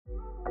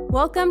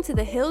Welcome to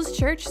the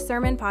Hills.Church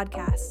Sermon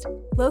Podcast.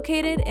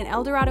 Located in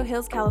Dorado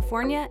Hills,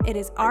 California, it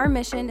is our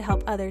mission to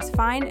help others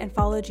find and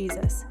follow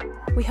Jesus.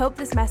 We hope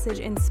this message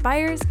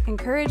inspires,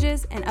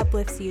 encourages, and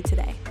uplifts you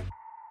today.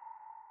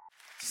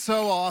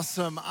 So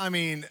awesome. I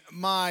mean,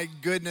 my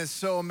goodness,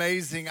 so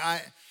amazing.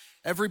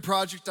 Every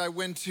project I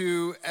went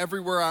to,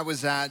 everywhere I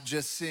was at,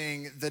 just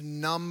seeing the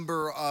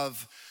number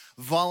of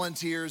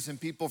volunteers and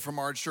people from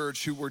our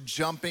church who were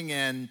jumping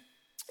in,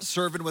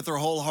 serving with their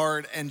whole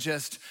heart, and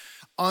just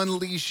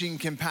unleashing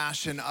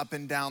compassion up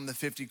and down the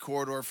 50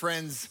 corridor.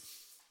 Friends,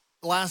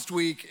 last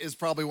week is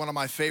probably one of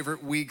my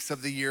favorite weeks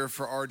of the year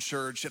for our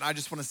church, and I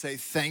just want to say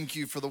thank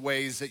you for the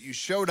ways that you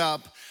showed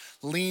up,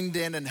 leaned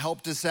in, and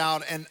helped us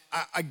out. And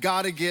I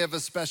gotta give a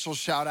special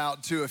shout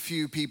out to a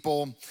few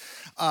people,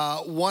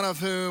 one of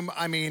whom,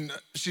 I mean,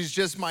 she's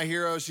just my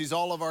hero. She's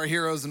all of our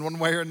heroes in one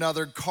way or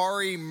another.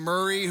 Kari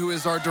Murray, who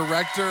is our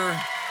director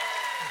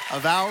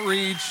of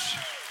outreach.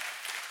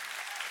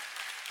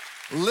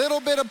 Little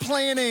bit of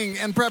planning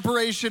and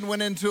preparation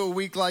went into a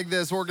week like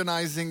this,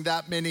 organizing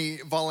that many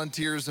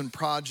volunteers and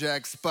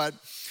projects, but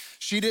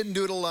she didn't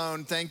do it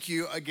alone. Thank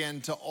you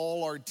again to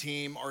all our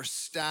team, our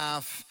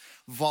staff,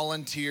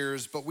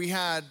 volunteers, but we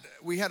had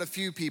a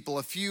few people,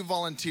 a few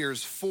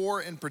volunteers,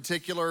 4 in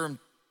particular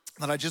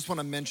that I just want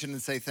to mention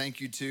and say thank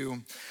you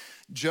to.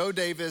 Joe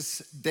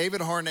Davis,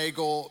 David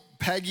Harnagel,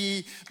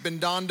 Peggy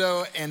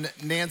Bendondo, and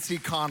Nancy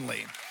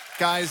Conley.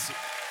 Guys,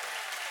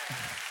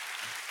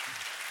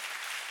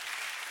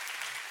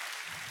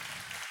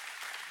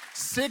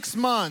 Six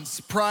months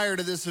prior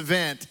to this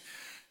event,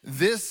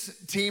 this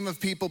team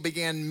of people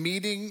began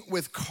meeting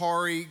with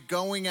Kari,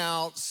 going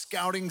out,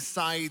 scouting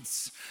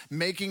sites,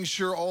 making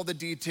sure all the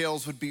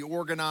details would be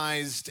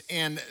organized.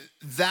 And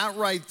that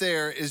right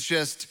there is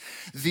just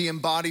the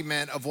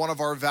embodiment of one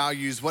of our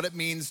values, what it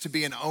means to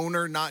be an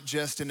owner, not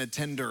just an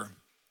attender.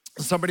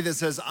 Somebody that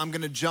says, I'm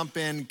gonna jump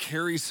in,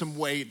 carry some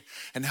weight,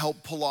 and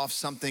help pull off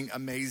something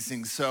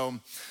amazing. So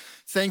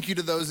thank you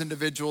to those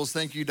individuals.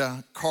 Thank you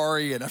to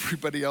Kari and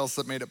everybody else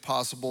that made it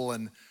possible.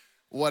 And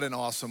what an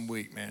awesome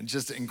week, man.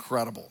 Just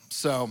incredible.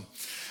 So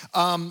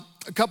a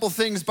couple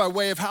things by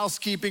way of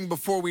housekeeping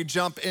before we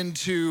jump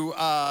into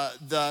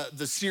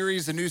the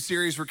series, the new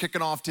series we're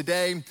kicking off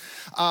today.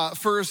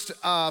 First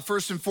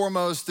and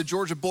foremost, the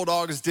Georgia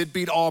Bulldogs did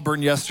beat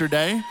Auburn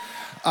yesterday.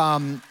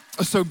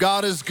 So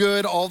God is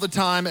good all the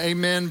time.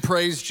 Amen.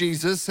 Praise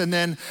Jesus. And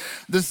then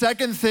the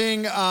second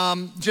thing,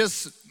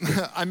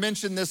 I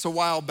mentioned this a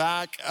while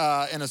back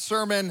in a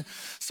sermon.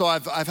 So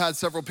I've had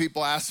several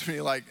people ask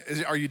me, like,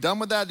 are you done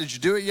with that? Did you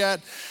do it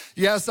yet?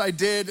 Yes, I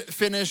did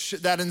finish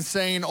that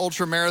insane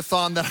ultra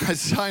marathon that I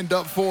signed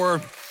up for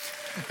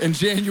in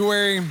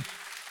January.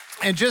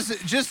 And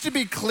just to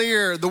be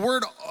clear, the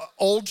word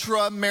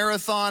ultra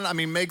marathon, I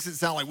mean, makes it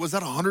sound like, was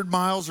that 100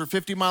 miles or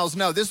 50 miles?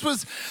 No, this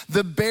was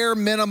the bare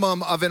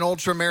minimum of an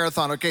ultra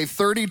marathon, okay?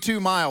 32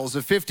 miles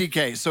of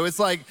 50K. So it's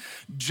like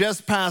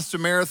just past a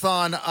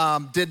marathon.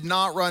 Did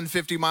not run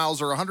 50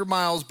 miles or 100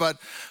 miles, but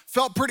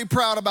felt pretty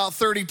proud about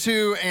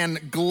 32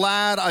 and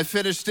glad I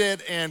finished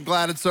it and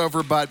glad it's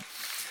over, but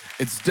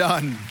it's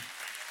done.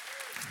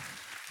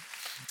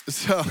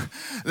 So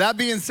that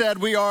being said,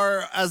 we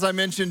are, as I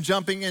mentioned,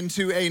 jumping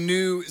into a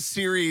new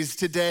series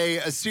today,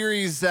 a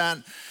series that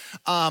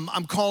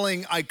I'm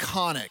calling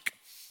Iconic.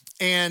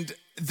 And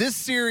this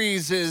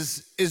series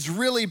is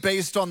really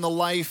based on the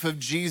life of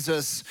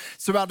Jesus.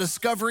 It's about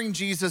discovering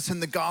Jesus in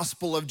the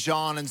Gospel of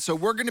John. And so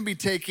we're gonna be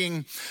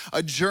taking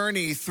a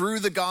journey through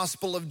the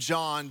Gospel of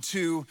John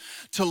to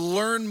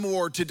learn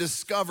more, to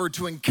discover,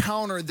 to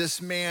encounter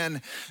this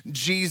man,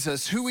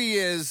 Jesus, who he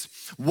is,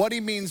 what he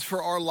means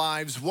for our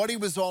lives, what he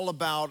was all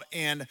about,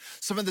 and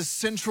some of the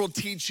central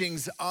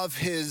teachings of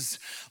his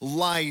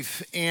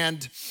life.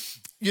 And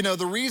you know,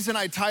 the reason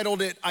I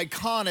titled it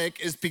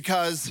Iconic is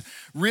because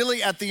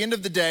really at the end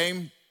of the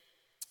day,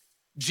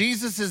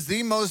 Jesus is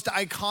the most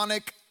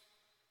iconic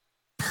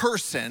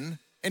person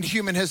in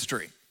human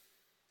history.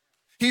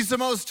 He's the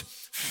most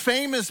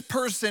famous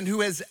person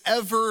who has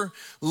ever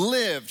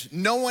lived.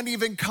 No one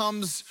even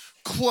comes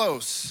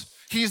close.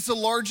 He's the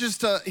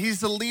largest,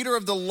 he's the leader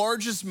of the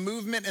largest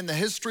movement in the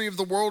history of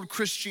the world,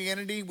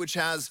 Christianity, which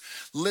has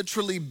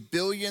literally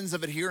billions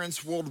of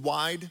adherents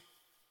worldwide.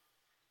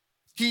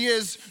 He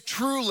is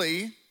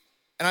truly,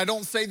 and I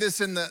don't say this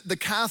in the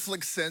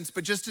Catholic sense,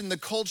 but just in the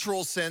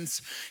cultural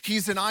sense,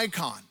 he's an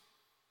icon.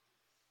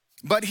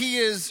 But he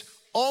is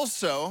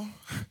also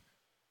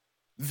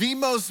the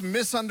most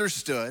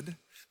misunderstood,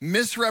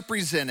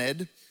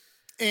 misrepresented,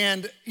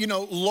 and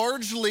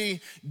largely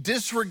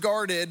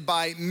disregarded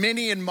by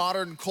many in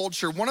modern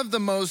culture. One of the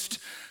most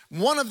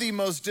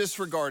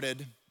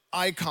disregarded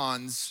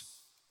icons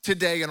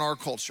today in our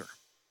culture.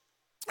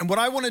 And what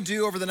I want to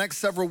do over the next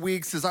several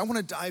weeks is I want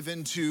to dive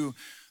into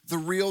the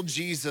real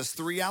Jesus,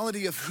 the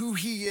reality of who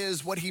he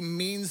is, what he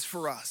means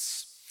for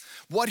us,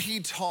 what he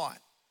taught,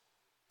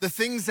 the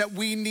things that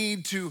we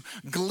need to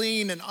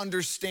glean and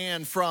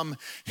understand from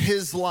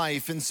his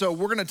life. And so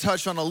we're gonna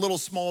touch on a little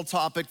small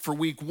topic for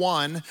week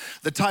 1.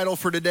 The title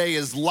for today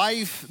is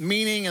Life,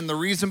 Meaning, and the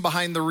Reason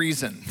Behind the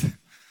Reason.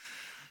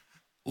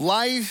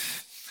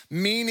 Life,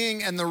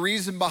 meaning, and the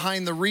reason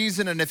behind the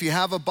reason. And if you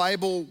have a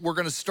Bible, we're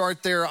gonna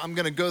start there. I'm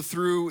gonna go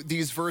through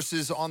these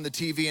verses on the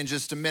TV in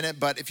just a minute,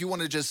 but if you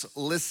wanna just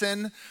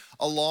listen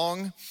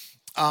along,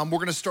 we're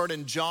gonna start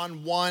in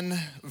John 1,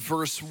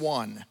 verse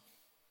 1.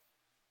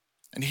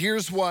 And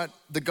here's what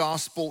the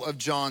Gospel of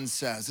John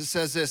says. It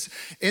says this: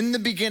 in the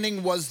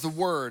beginning was the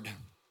Word,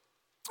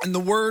 and the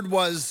Word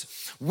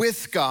was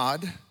with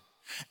God,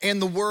 and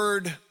the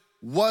Word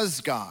was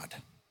God.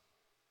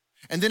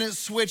 And then it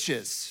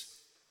switches.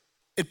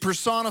 It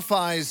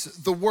personifies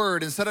the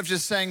Word. Instead of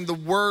just saying the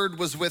Word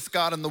was with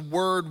God and the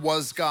Word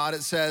was God,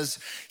 it says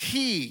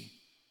He.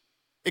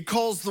 It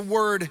calls the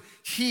Word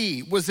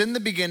He was in the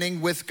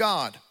beginning with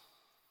God.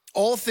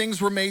 All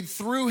things were made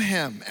through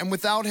Him, and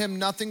without Him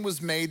nothing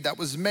was made that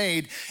was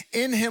made.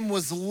 In Him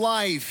was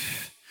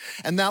life,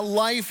 and that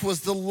life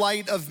was the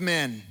light of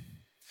men.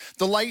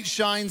 The light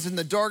shines in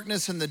the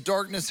darkness, and the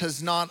darkness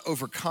has not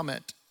overcome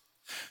it.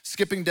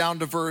 Skipping down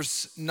to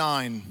verse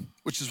 9,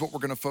 which is what we're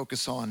gonna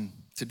focus on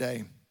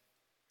today.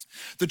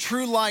 The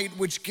true light,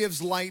 which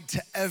gives light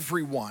to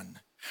everyone,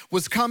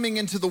 was coming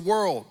into the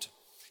world.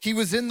 He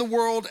was in the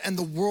world, and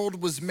the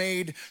world was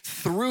made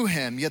through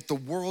Him, yet the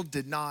world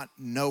did not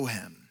know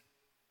Him.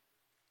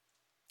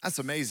 That's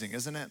amazing,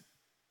 isn't it?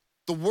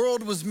 The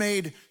world was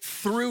made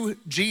through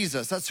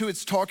Jesus. That's who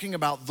it's talking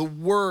about, the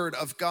Word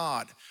of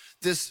God.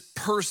 This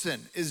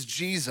person is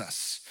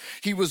Jesus.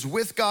 He was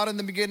with God in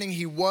the beginning.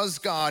 He was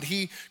God.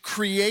 He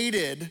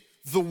created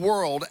the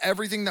world.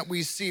 Everything that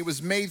we see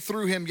was made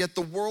through Him, yet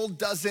the world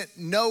doesn't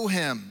know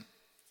Him.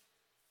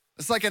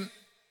 It's like an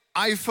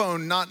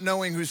iPhone not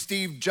knowing who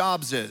Steve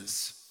Jobs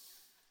is.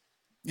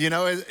 You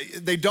know,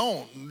 they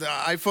don't. The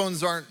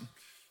iPhones aren't,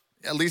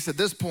 at least at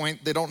this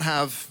point, they don't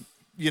have,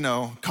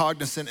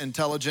 cognizant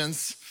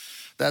intelligence.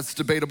 That's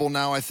debatable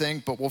now, I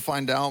think, but we'll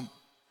find out.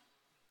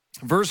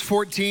 Verse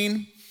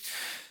 14,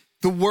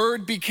 the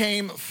Word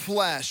became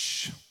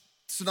flesh.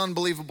 It's an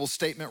unbelievable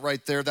statement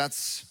right there.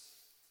 That's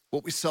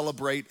what we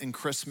celebrate in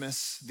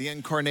Christmas. The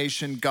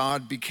incarnation,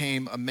 God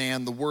became a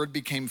man. The Word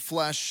became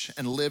flesh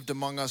and lived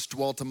among us,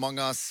 dwelt among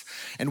us.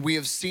 And we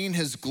have seen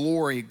His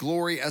glory,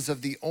 glory as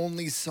of the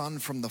only Son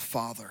from the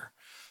Father,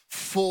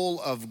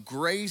 full of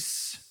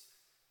grace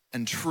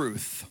and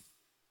truth.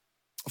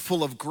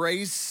 Full of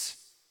grace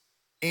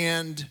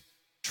and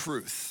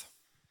truth.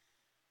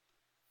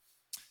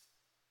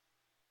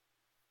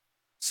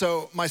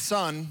 So my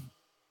son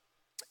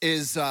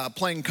is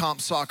playing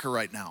comp soccer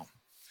right now.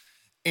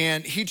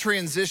 And he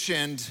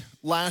transitioned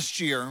last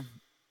year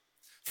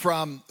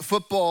from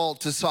football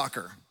to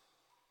soccer.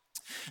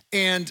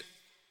 And,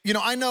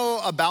 I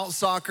know about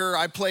soccer.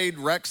 I played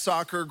rec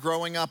soccer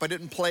growing up. I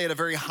didn't play at a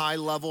very high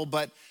level,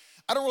 but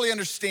I don't really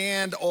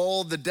understand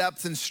all the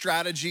depth and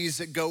strategies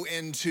that go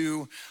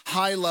into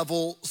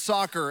high-level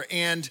soccer.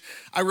 And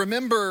I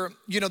remember,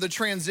 the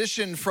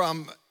transition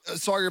from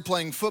Sawyer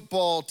playing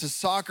football to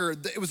soccer,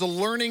 it was a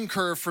learning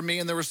curve for me,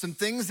 and there were some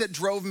things that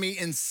drove me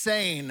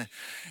insane.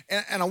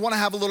 And I wanna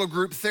have a little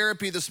group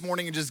therapy this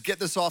morning and just get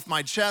this off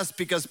my chest,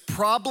 because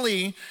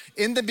probably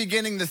in the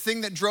beginning, the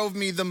thing that drove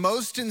me the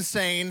most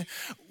insane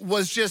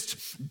was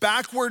just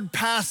backward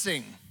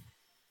passing.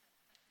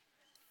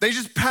 They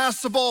just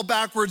pass the ball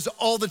backwards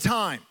all the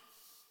time.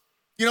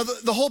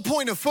 The whole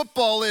point of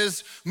football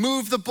is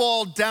move the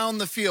ball down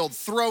the field,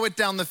 throw it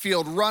down the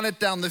field, run it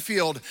down the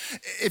field.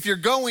 If you're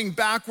going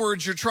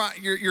backwards,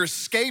 you're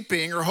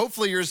escaping, or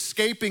hopefully you're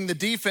escaping the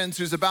defense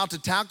who's about to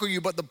tackle you.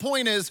 But the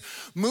point is,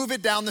 move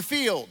it down the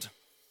field.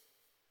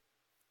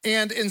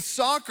 And in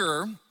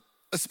soccer,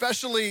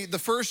 especially the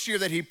first year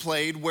that he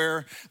played,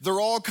 where they're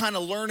all kind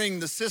of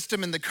learning the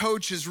system and the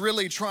coach is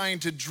really trying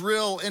to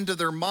drill into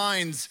their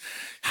minds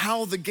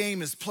how the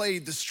game is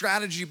played, the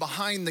strategy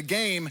behind the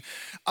game,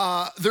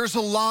 there's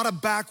a lot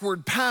of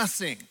backward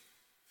passing.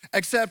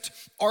 Except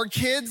our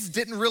kids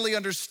didn't really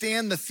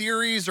understand the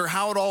theories or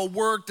how it all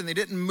worked, and they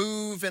didn't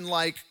move in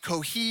like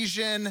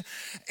cohesion.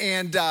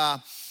 And,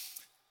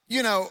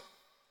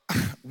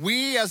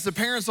 we as the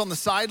parents on the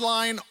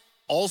sideline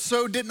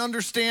also didn't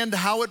understand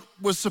how it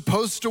was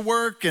supposed to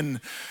work, and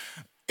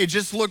it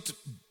just looked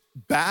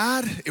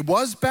bad. It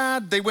was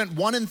bad. They went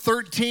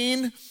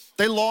 1-13.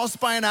 They lost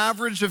by an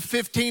average of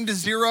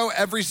 15-0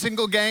 every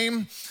single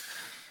game.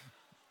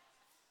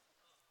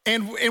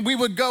 And we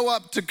would go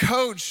up to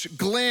Coach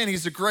Glenn.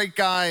 He's a great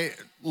guy,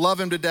 love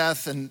him to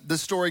death, and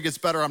this story gets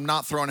better. I'm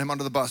not throwing him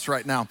under the bus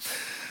right now.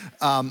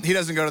 He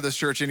doesn't go to this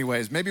church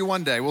anyways. Maybe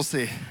one day, we'll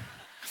see.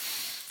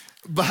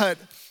 But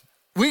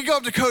we go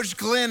up to Coach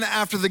Glenn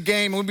after the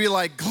game and we'd be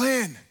like,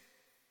 Glenn,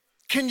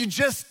 can you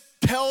just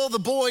tell the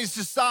boys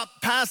to stop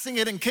passing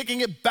it and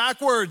kicking it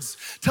backwards?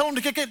 Tell them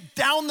to kick it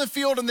down the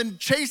field and then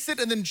chase it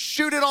and then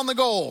shoot it on the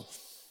goal.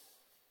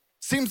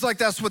 Seems like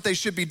that's what they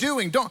should be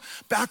doing.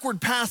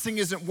 Backward passing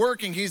isn't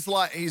working. He's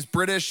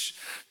British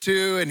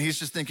too, and he's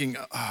just thinking,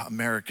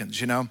 Americans,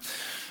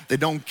 they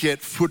don't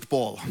get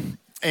football.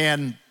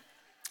 And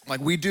like,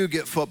 we do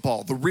get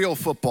football, the real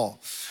football.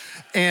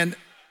 And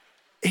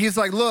he's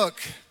like,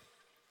 look,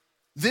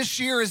 this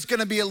year is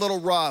gonna be a little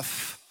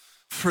rough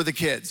for the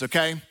kids,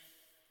 okay?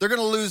 they're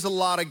gonna lose a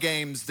lot of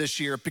games this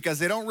year because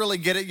they don't really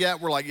get it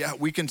yet. We're like, yeah,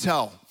 we can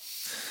tell.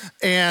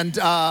 And,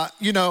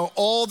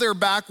 all their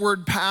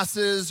backward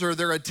passes or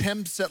their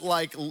attempts at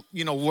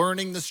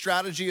learning the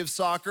strategy of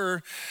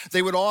soccer,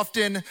 they would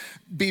often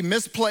be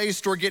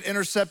misplaced or get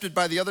intercepted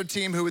by the other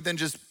team who would then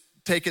just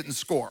take it and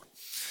score.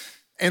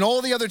 And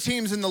all the other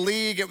teams in the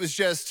league, it was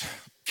just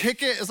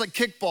kick it. It's like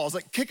kickball. It's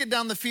like kick it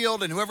down the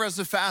field and whoever has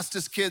the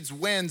fastest kids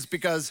wins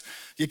because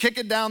you kick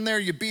it down there,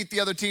 you beat the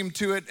other team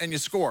to it and you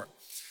score.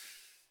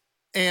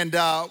 And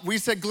we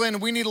said, Glenn,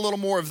 we need a little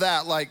more of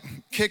that, like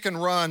kick and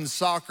run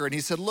soccer. And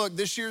he said, look,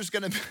 this year's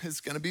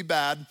it's gonna be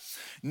bad.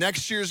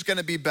 Next year's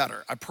gonna be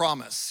better, I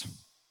promise.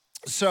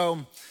 So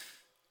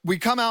we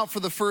come out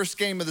for the first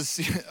game of the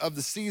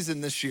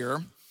season this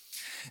year,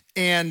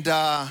 and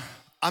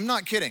I'm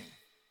not kidding.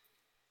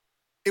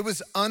 It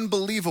was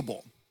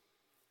unbelievable.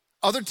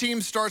 Other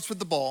team starts with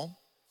the ball.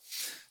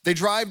 They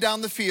drive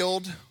down the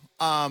field.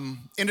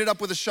 Ended up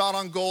with a shot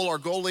on goal. Our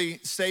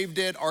goalie saved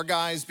it. Our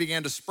guys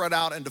began to spread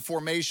out into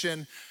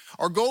formation.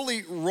 Our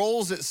goalie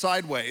rolls it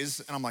sideways,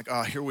 and I'm like,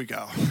 oh, here we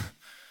go.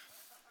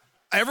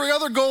 Every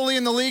other goalie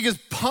in the league is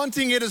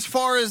punting it as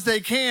far as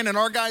they can, and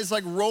our guy's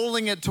like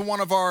rolling it to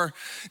one of our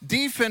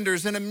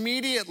defenders, and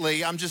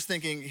immediately I'm just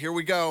thinking, here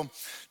we go.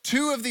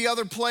 Two of the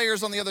other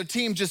players on the other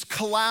team just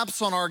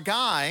collapse on our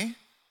guy,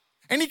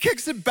 and he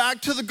kicks it back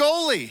to the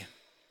goalie.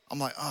 I'm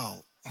like,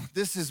 oh,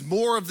 this is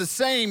more of the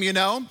same,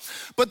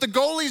 But the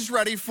goalie's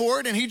ready for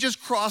it, and he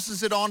just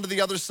crosses it onto the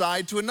other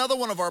side to another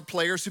one of our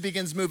players who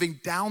begins moving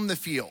down the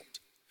field.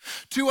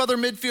 Two other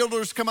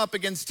midfielders come up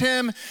against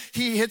him.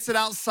 He hits it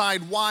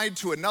outside wide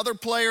to another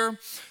player.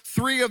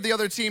 Three of the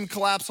other team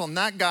collapse on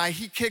that guy.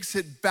 He kicks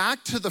it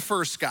back to the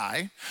first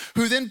guy,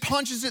 who then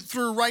punches it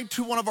through right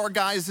to one of our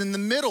guys in the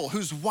middle,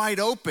 who's wide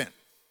open.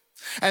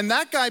 And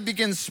that guy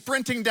begins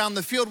sprinting down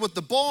the field with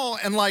the ball,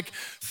 and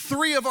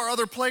three of our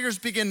other players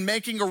begin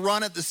making a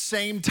run at the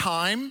same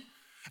time.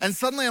 And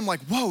suddenly I'm like,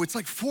 whoa, it's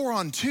like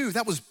 4-on-2.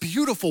 That was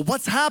beautiful.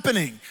 What's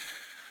happening?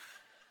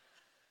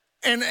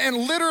 And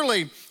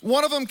literally,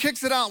 one of them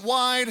kicks it out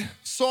wide.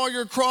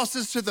 Sawyer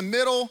crosses to the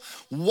middle,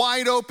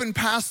 wide open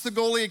past the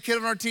goalie. A kid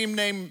on our team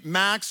named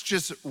Max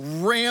just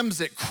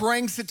rams it,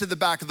 cranks it to the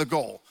back of the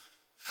goal.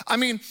 I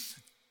mean,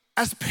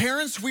 as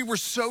parents, we were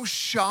so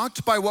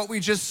shocked by what we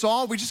just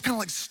saw. We just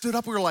kind of stood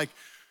up. We were like,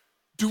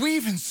 do we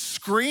even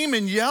scream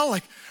and yell?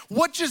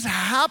 What just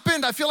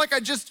happened? I feel like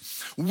I just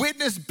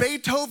witnessed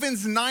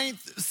Beethoven's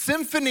Ninth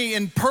Symphony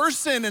in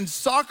person in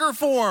soccer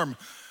form.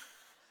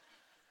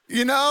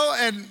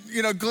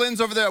 And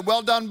Glenn's over there,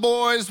 well done,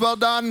 boys, well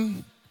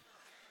done.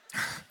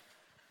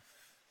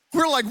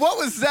 We're like, what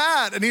was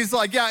that? And he's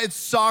like, yeah, it's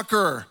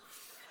soccer.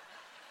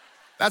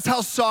 That's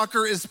how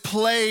soccer is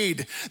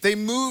played. They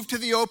move to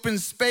the open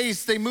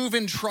space. They move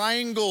in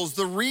triangles.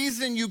 The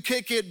reason you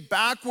kick it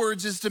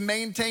backwards is to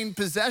maintain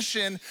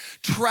possession,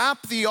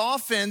 trap the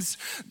offense,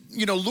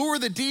 lure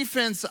the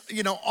defense,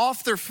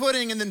 off their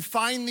footing, and then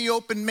find the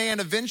open man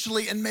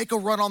eventually and make a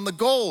run on the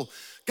goal.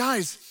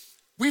 Guys,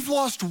 we've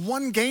lost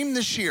one game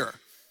this year.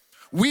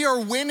 We are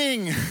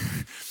winning.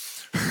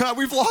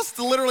 We've lost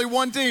to literally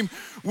one team.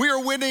 We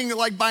are winning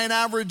by an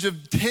average of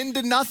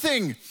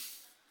 10-0.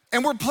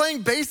 And we're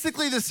playing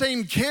basically the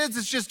same kids.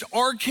 It's just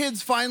our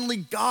kids finally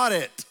got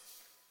it.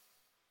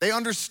 They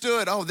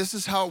understood, oh, this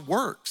is how it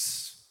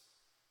works.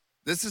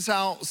 This is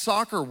how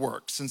soccer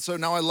works. And so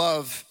now I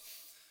love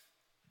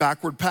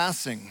backward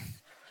passing.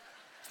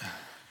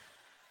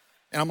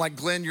 And I'm like,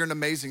 Glenn, you're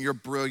a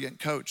brilliant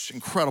coach.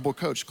 Incredible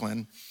coach,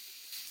 Glenn.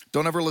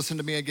 Don't ever listen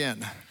to me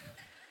again.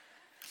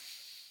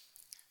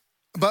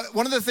 But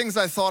one of the things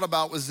I thought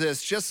about was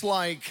this, just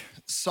like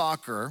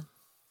soccer,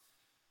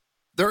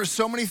 there are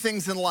so many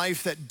things in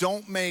life that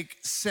don't make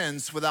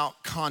sense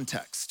without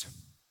context.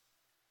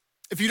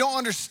 If you don't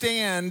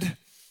understand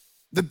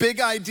the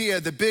big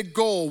idea, the big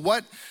goal,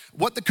 what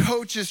the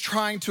coach is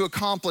trying to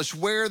accomplish,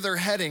 where they're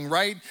heading,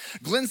 right?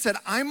 Glenn said,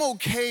 I'm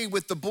okay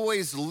with the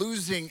boys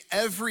losing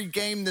every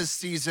game this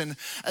season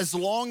as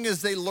long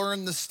as they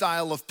learn the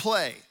style of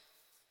play.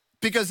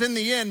 Because in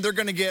the end, they're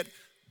gonna get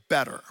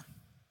better.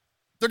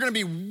 They're gonna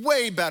be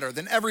way better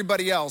than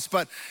everybody else,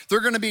 but they're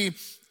gonna be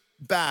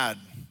bad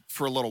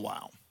for a little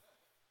while.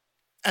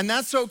 And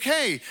that's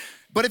okay.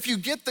 But if you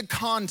get the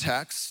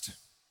context,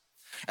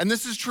 and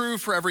this is true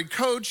for every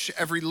coach,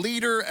 every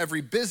leader,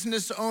 every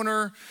business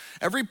owner,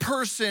 every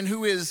person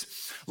who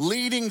is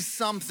leading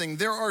something,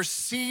 there are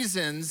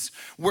seasons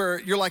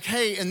where you're like,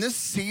 hey, in this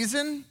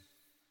season,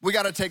 we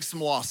gotta take some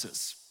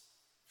losses.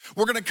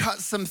 We're gonna cut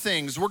some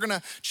things. We're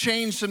gonna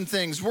change some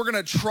things. We're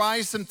gonna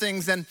try some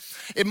things. And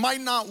it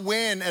might not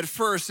win at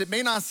first. It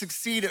may not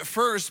succeed at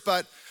first,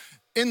 but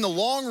in the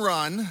long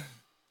run,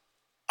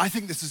 I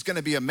think this is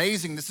gonna be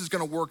amazing. This is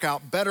gonna work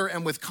out better.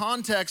 And with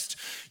context,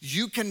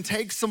 you can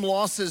take some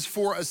losses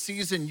for a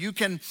season. You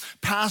can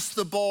pass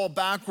the ball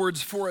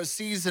backwards for a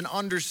season,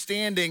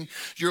 understanding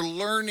you're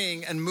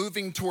learning and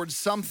moving towards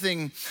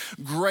something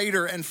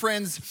greater. And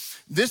friends,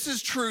 this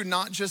is true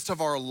not just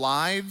of our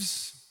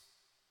lives,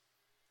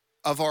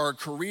 of our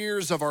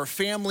careers, of our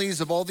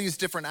families, of all these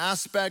different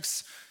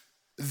aspects.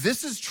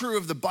 this is true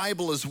of the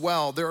Bible as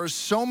well. There are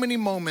so many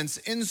moments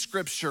in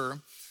Scripture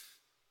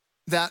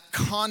that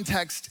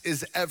context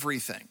is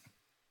everything.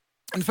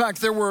 In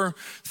fact, there were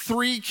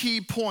 3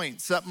 key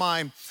points that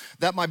my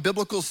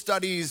biblical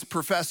studies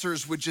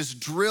professors would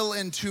just drill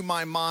into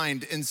my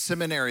mind in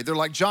seminary. They're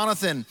like,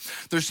 Jonathan,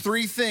 there's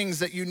 3 things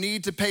that you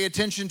need to pay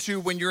attention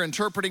to when you're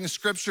interpreting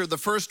Scripture. The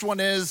first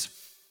one is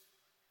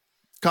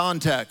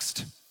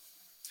context.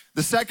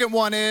 The second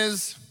one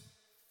is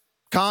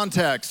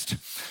context.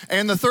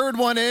 And the third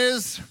one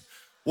is,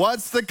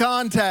 what's the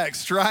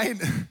context,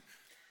 right?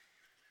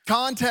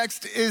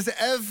 Context is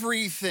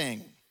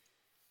everything.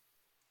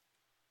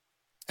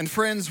 And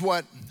friends,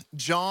 what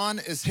John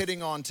is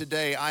hitting on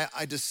today,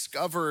 I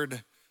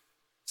discovered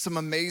some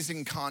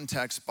amazing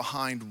context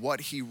behind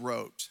what he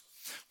wrote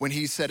when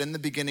he said, in the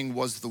beginning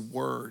was the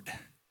Word.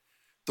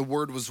 The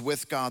Word was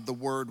with God. The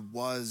Word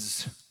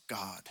was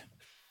God.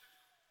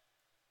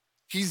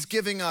 He's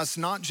giving us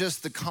not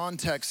just the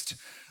context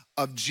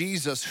of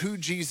Jesus, who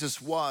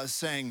Jesus was,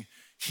 saying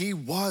he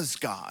was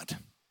God.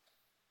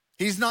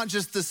 He's not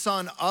just the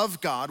Son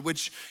of God,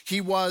 which he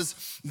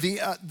was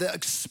the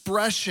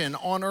expression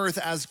on earth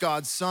as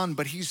God's Son,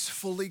 but he's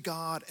fully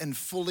God and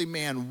fully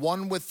man,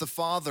 one with the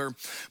Father.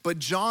 But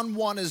John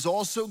 1 is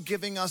also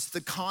giving us the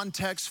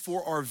context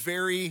for our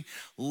very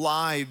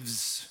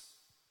lives,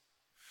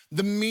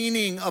 the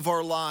meaning of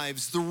our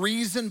lives, the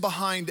reason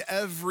behind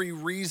every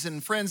reason.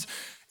 Friends,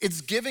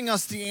 it's giving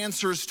us the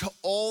answers to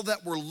all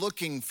that we're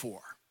looking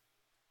for.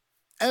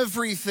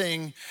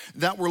 Everything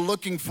that we're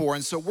looking for.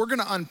 And so we're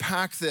gonna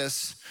unpack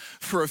this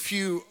for a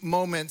few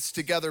moments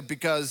together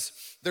because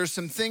there's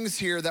some things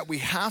here that we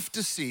have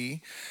to see,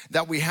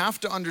 that we have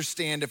to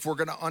understand if we're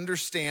gonna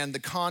understand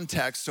the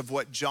context of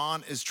what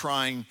John is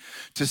trying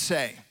to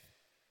say.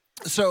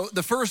 So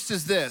the first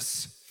is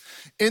this,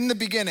 in the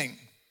beginning.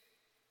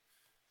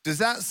 Does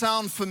that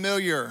sound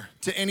familiar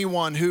to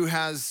anyone who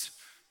has,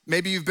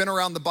 maybe you've been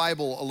around the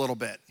Bible a little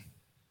bit?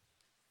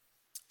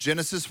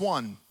 Genesis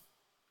 1.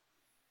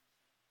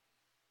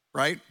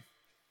 Right?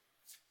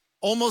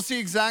 Almost the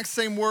exact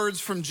same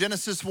words from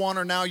Genesis 1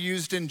 are now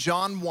used in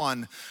John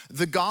 1.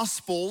 The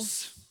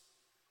Gospels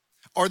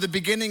are the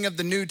beginning of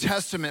the New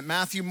Testament,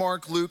 Matthew,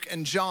 Mark, Luke,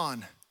 and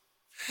John.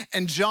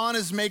 And John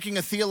is making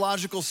a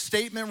theological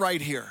statement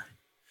right here.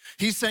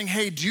 He's saying,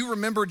 hey, do you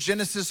remember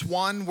Genesis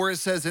 1 where it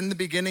says, in the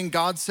beginning,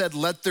 God said,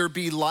 let there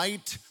be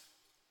light?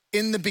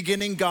 In the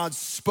beginning, God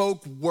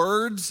spoke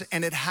words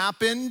and it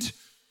happened.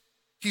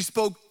 He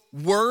spoke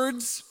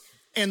words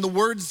and the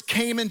words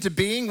came into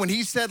being. When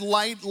he said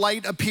light,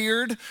 light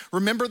appeared.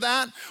 Remember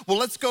that? Well,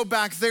 let's go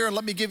back there and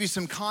let me give you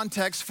some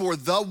context for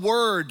the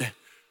Word.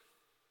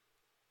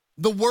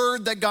 The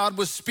word that God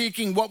was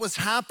speaking, what was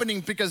happening,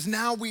 because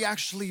now we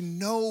actually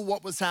know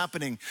what was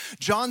happening.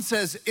 John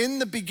says, in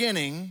the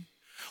beginning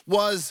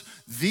was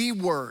the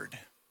Word.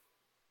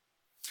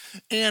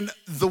 And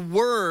the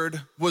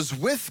Word was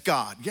with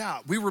God. Yeah,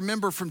 we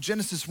remember from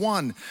Genesis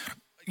 1,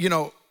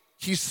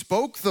 he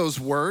spoke those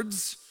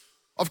words.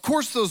 Of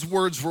course, those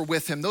words were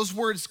with him. Those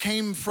words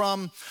came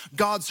from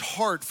God's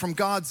heart, from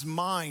God's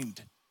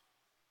mind.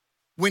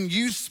 When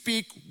you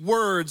speak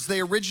words,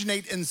 they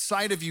originate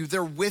inside of you.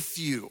 They're with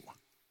you.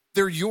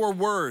 They're your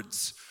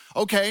words.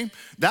 Okay,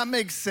 that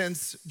makes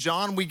sense,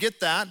 John. We get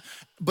that.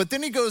 But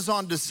then he goes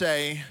on to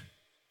say,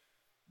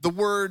 the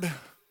Word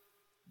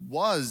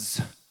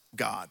was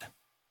God.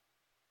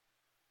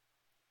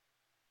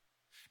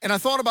 And I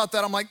thought about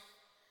that. I'm like,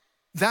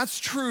 that's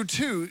true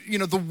too.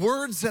 The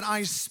words that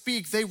I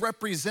speak, they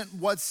represent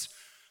what's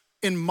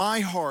in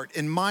my heart,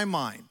 in my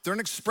mind. They're an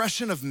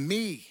expression of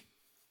me.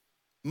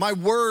 My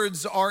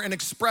words are an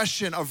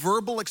expression, a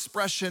verbal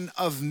expression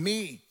of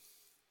me.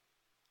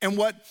 And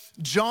what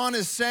John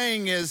is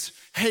saying is,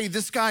 hey,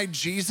 this guy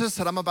Jesus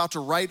that I'm about to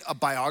write a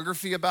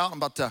biography about, I'm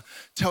about to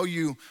tell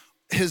you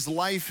his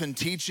life and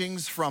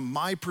teachings from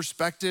my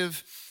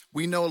perspective.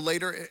 We know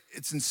later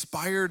it's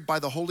inspired by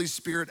the Holy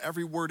Spirit.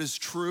 Every word is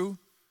true.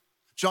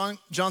 John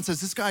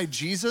says, this guy,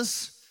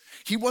 Jesus,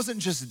 he wasn't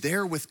just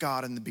there with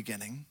God in the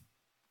beginning.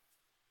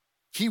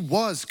 He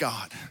was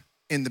God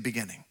in the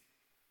beginning.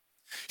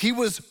 He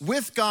was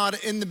with God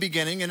in the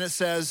beginning, and it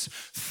says,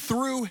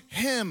 through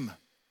him,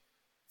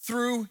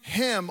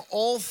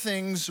 all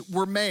things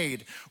were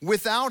made.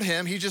 Without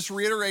him, he just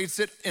reiterates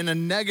it in a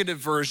negative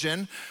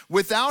version.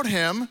 Without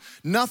him,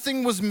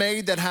 nothing was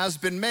made that has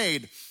been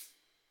made.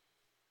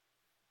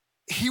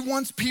 He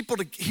wants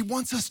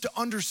us to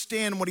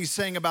understand what he's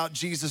saying about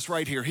Jesus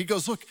right here. He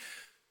goes, look,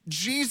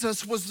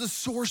 Jesus was the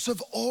source of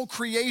all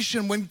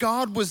creation. When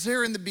God was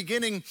there in the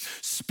beginning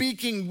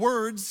speaking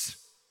words,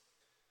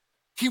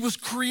 he was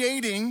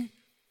creating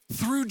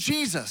through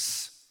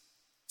Jesus.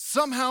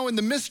 Somehow in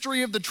the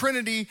mystery of the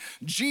Trinity,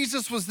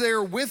 Jesus was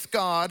there with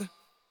God,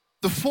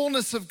 the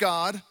fullness of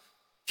God.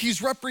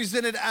 He's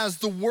represented as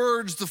the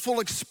words, the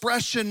full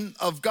expression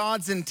of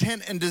God's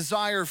intent and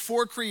desire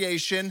for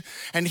creation,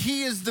 and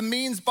he is the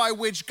means by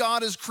which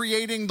God is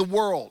creating the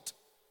world.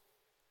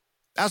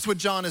 That's what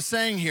John is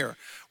saying here.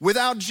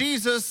 Without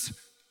Jesus,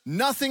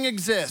 nothing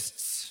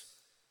exists.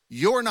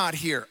 You're not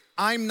here.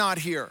 I'm not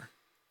here.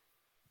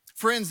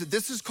 Friends,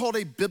 this is called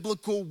a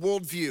biblical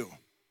worldview.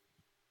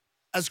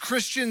 As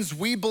Christians,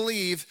 we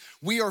believe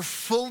we are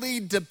fully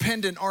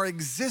dependent. Our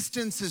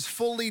existence is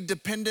fully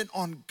dependent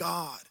on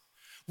God.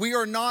 We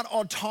are not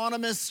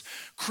autonomous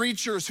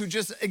creatures who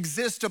just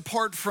exist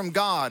apart from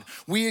God.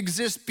 We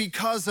exist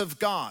because of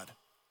God.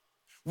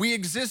 We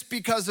exist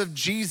because of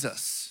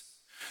Jesus.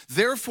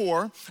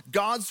 Therefore,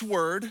 God's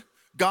word,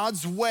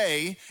 God's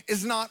way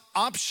is not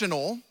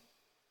optional.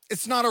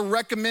 It's not a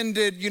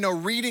recommended,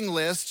 reading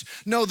list.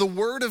 No, the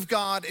word of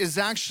God is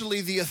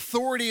actually the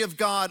authority of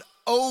God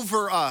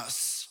over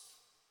us.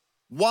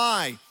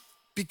 Why?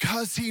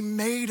 Because he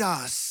made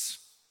us.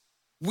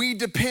 We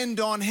depend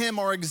on him.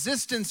 Our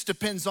existence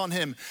depends on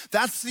him.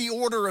 That's the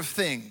order of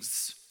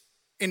things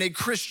in a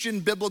Christian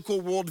biblical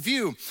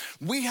worldview.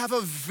 We have a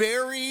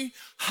very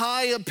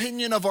high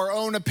opinion of our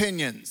own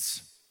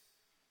opinions.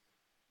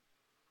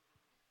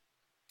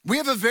 We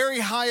have a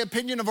very high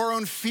opinion of our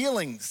own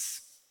feelings,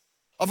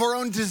 of our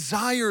own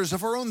desires,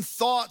 of our own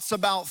thoughts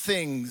about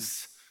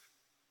things.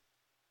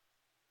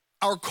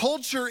 Our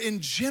culture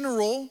in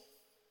general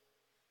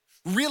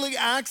really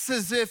acts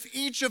as if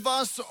each of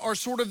us are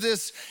sort of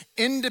this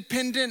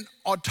independent,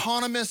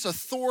 autonomous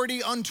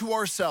authority unto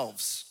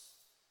ourselves.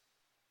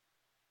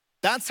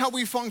 That's how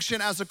we function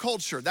as a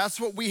culture. That's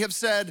what we have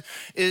said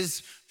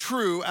is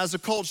true as a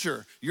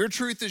culture. Your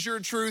truth is your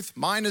truth,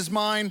 mine is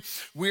mine.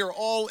 We are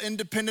all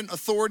independent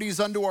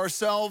authorities unto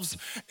ourselves.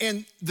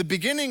 And the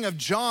beginning of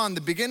John,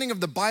 the beginning of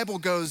the Bible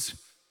goes,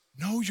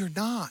 no, you're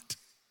not.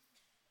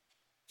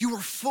 You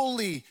are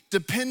fully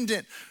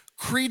dependent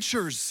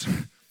creatures.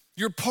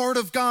 You're part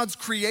of God's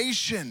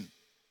creation.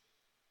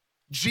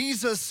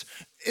 Jesus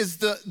is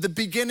the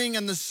beginning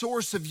and the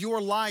source of your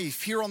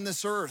life here on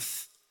this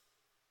earth.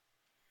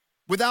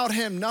 Without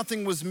him,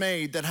 nothing was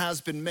made that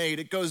has been made.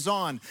 It goes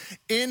on.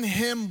 In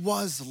him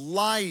was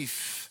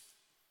life.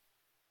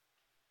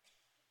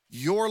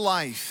 Your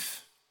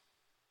life,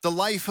 the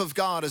life of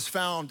God is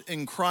found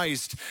in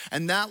Christ.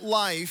 And that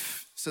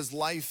life, says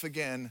life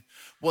again,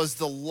 was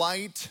the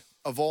light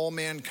of all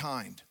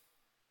mankind.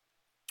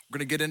 We're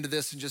gonna get into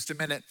this in just a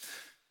minute.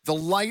 The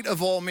light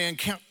of all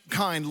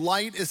mankind.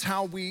 Light is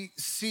how we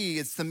see.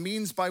 It's the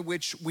means by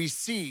which we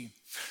see.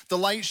 The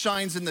light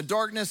shines in the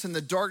darkness, and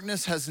the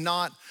darkness has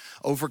not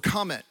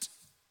overcome it.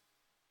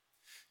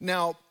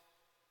 Now,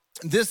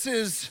 this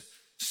is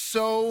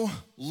so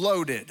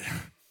loaded.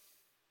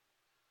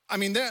 I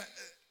mean,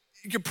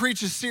 you could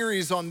preach a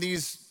series on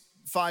these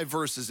 5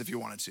 verses if you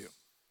wanted to.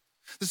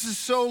 This is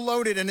so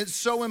loaded, and it's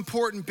so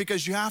important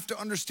because you have to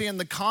understand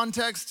the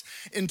context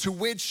into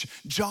which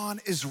John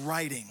is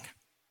writing.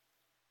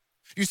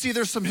 You see,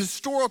 there's some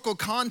historical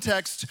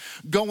context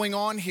going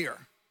on here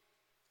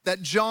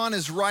that John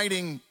is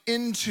writing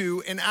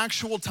into an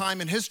actual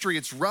time in history.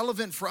 It's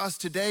relevant for us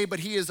today, but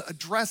he is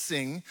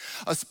addressing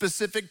a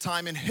specific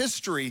time in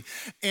history.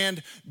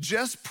 And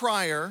just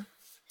prior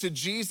to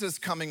Jesus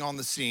coming on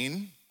the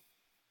scene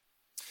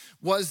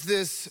was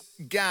this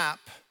gap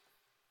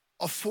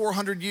of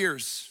 400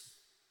 years.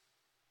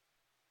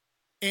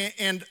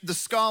 And the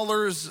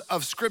scholars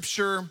of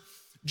scripture,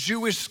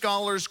 Jewish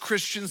scholars,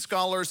 Christian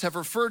scholars have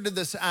referred to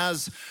this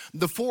as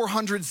the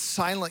 400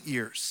 silent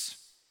years.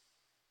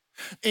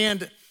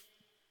 And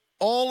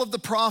all of the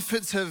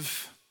prophets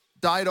have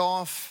died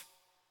off.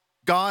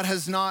 God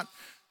has not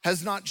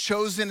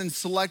chosen and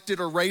selected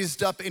or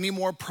raised up any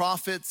more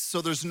prophets,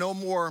 so there's no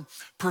more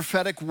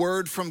prophetic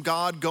word from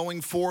God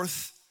going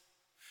forth.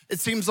 It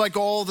seems like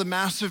all the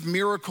massive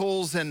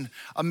miracles and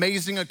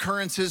amazing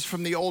occurrences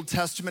from the Old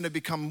Testament have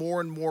become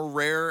more and more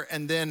rare,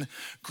 and then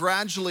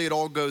gradually it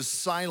all goes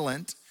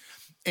silent.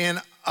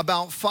 And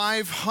about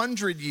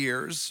 500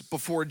 years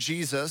before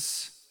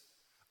Jesus,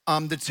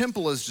 the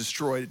temple is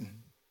destroyed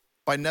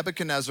by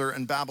Nebuchadnezzar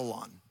and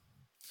Babylon.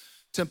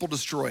 Temple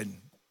destroyed.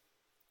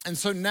 And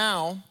so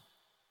now,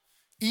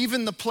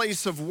 even the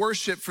place of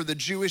worship for the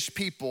Jewish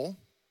people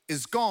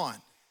is gone.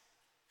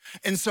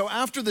 And so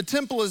after the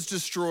temple is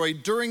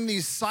destroyed, during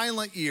these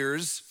silent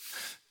years,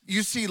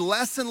 you see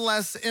less and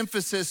less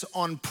emphasis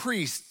on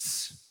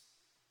priests.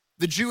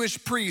 The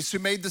Jewish priests who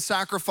made the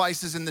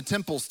sacrifices in the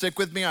temple. Stick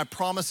with me, I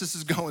promise this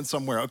is going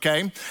somewhere,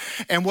 okay?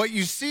 And what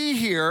you see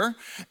here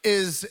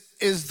is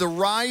the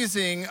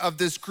rising of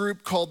this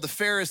group called the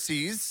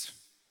Pharisees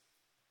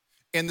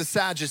and the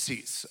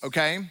Sadducees,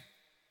 okay?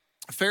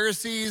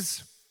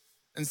 Pharisees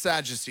and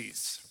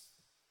Sadducees.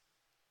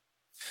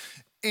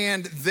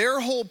 And their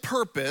whole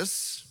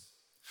purpose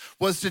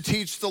was to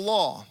teach the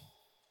law.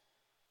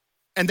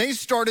 And they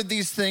started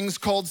these things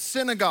called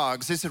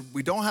synagogues. They said,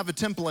 we don't have a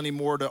temple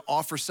anymore to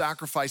offer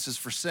sacrifices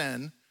for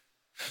sin.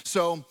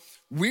 So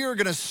we are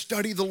gonna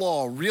study the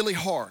law really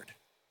hard.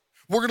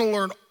 We're gonna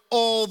learn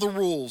all the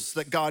rules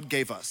that God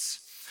gave us.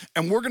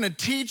 And we're gonna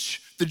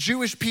teach the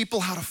Jewish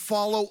people how to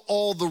follow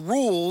all the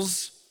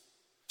rules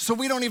so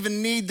we don't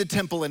even need the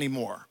temple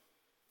anymore.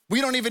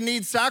 We don't even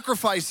need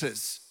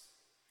sacrifices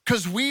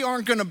because we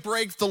aren't gonna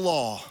break the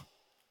law.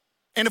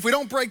 And if we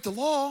don't break the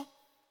law,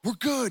 we're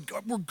good.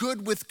 We're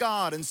good with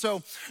God. And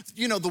so,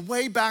 the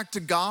way back to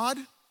God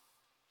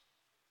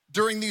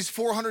during these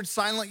 400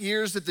 silent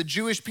years that the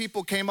Jewish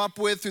people came up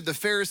with through the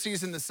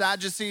Pharisees and the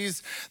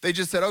Sadducees. They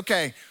just said,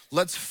 okay,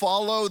 let's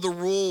follow the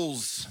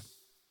rules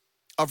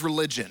of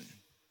religion.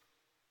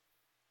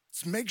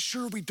 Let's make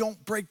sure we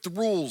don't break the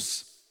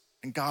rules,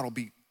 and God will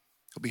be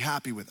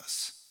happy with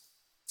us.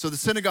 So the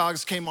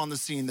synagogues came on the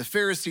scene, the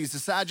Pharisees, the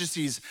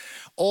Sadducees.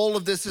 All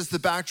of this is the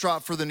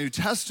backdrop for the New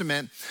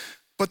Testament.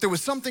 But there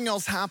was something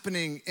else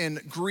happening in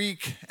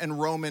Greek and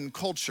Roman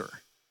culture.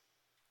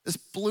 This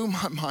blew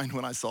my mind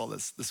when I saw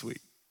this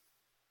week.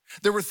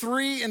 There were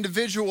three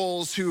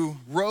individuals who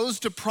rose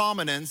to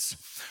prominence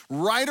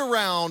right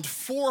around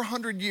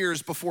 400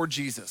 years before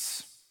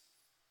Jesus.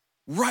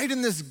 Right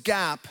in this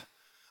gap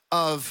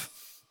of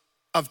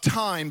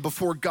time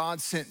before God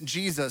sent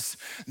Jesus.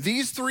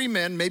 These three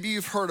men, maybe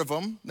you've heard of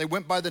them, they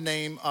went by the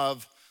name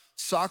of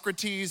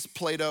Socrates,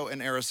 Plato,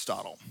 and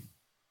Aristotle.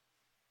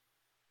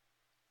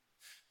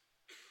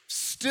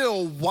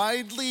 Still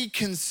widely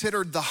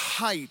considered the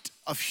height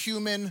of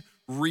human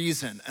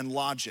reason and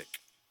logic.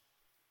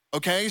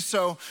 Okay,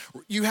 so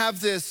you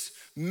have this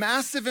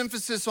massive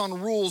emphasis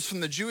on rules from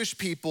the Jewish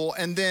people,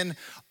 and then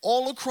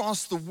all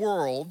across the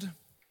world,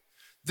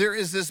 there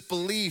is this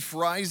belief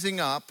rising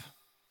up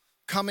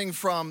coming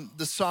from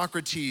the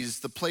Socrates,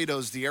 the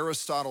Platos, the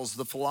Aristotles,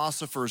 the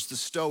philosophers, the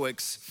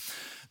Stoics.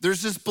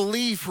 There's this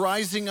belief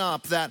rising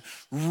up that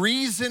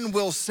reason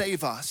will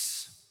save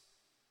us.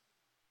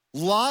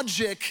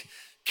 Logic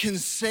can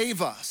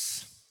save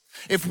us.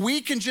 If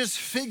we can just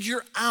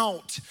figure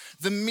out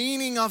the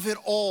meaning of it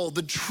all,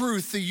 the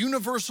truth, the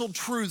universal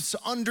truths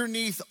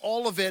underneath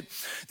all of it,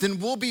 then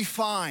we'll be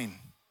fine.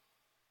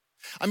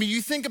 I mean,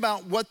 you think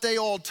about what they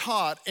all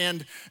taught,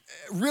 and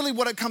really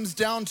what it comes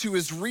down to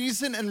is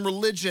reason and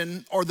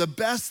religion are the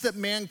best that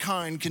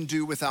mankind can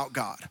do without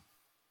God.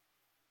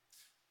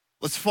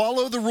 Let's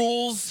follow the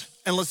rules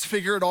and let's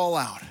figure it all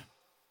out.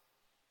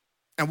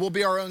 And we'll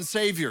be our own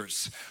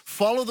saviors.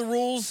 Follow the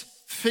rules,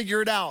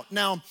 figure it out.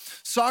 Now,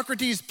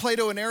 Socrates,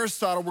 Plato, and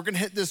Aristotle, we're gonna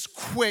hit this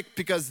quick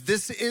because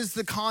this is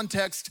the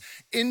context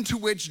into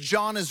which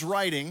John is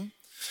writing.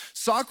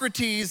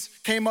 Socrates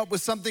came up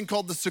with something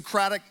called the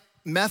Socratic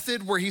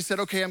method, where he said,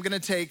 okay, I'm gonna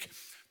take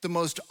the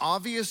most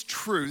obvious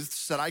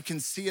truths that I can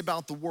see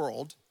about the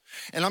world,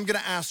 and I'm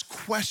gonna ask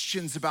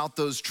questions about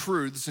those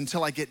truths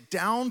until I get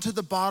down to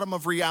the bottom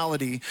of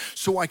reality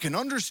so I can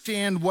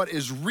understand what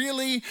is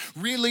really,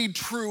 really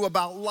true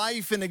about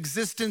life and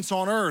existence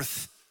on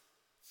earth.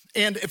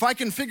 And if I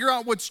can figure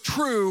out what's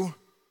true,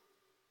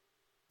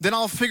 then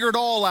I'll figure it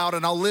all out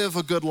and I'll live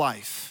a good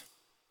life.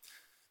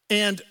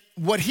 And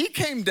what he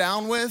came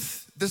down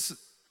with, this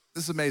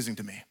is amazing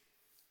to me.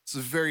 It's a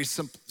very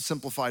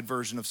simplified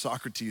version of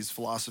Socrates'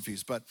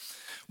 philosophies, but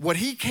what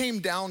he came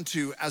down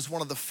to as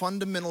one of the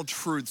fundamental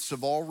truths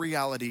of all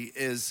reality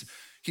is,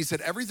 he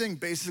said, everything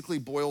basically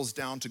boils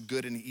down to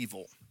good and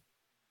evil.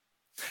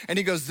 And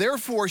he goes,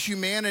 therefore,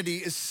 humanity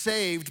is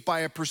saved by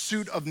a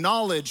pursuit of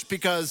knowledge,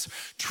 because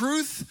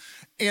truth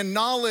and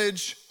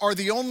knowledge are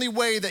the only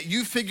way that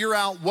you figure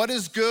out what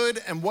is good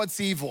and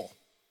what's evil.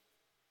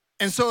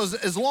 And so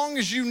as long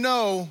as you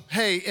know,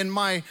 hey, in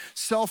my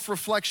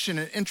self-reflection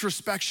and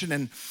introspection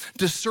and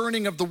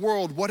discerning of the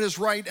world, what is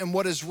right and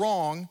what is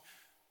wrong,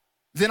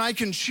 then I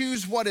can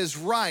choose what is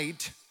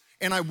right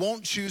and I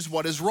won't choose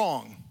what is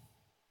wrong.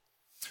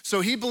 So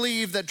he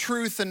believed that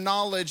truth and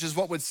knowledge is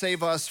what would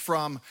save us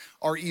from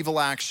our evil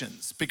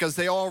actions, because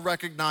they all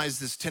recognize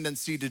this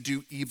tendency to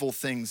do evil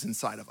things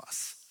inside of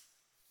us.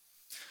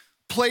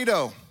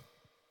 Plato,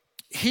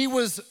 he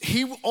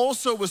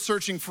also was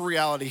searching for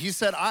reality. He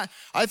said,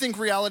 I think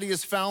reality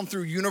is found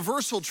through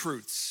universal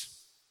truths,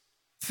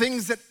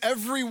 things that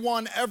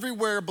everyone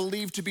everywhere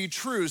believed to be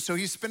true. So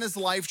he spent his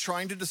life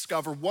trying to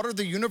discover what are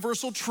the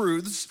universal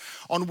truths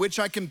on which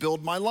I can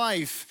build my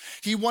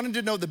life. He wanted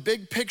to know the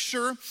big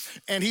picture,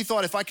 and he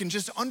thought, if I can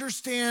just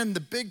understand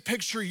the big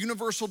picture,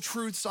 universal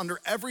truths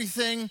under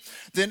everything,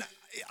 then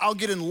I'll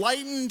get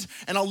enlightened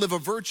and I'll live a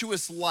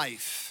virtuous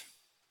life.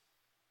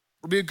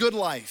 It'll be a good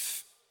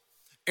life.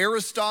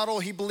 Aristotle,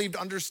 he believed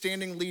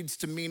understanding leads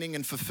to meaning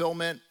and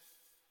fulfillment.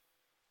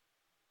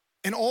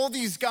 And all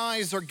these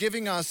guys are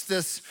giving us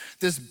this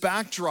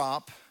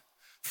backdrop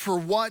for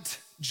what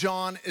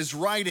John is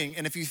writing.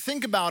 And if you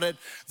think about it,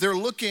 they're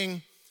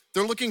looking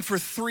for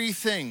three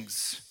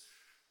things.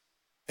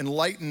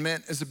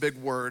 Enlightenment is a big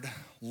word.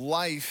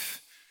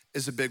 Life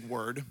is a big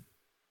word.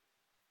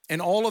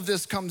 And all of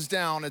this comes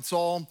down, it's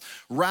all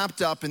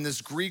wrapped up in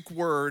this Greek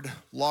word,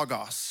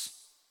 logos.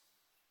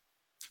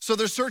 So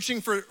they're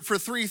searching for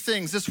three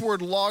things. This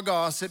word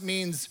logos, it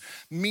means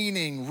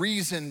meaning,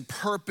 reason,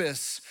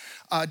 purpose.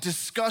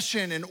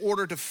 discussion in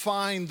order to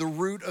find the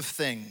root of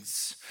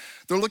things.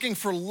 They're looking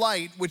for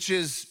light, which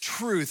is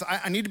truth.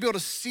 I need to be able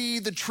to see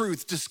the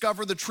truth,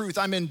 discover the truth.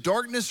 I'm in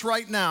darkness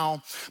right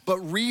now, but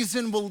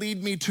reason will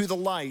lead me to the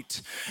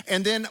light.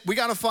 And then we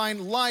got to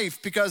find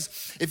life,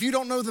 because if you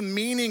don't know the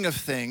meaning of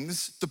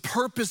things, the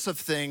purpose of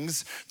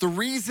things, the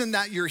reason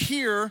that you're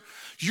here,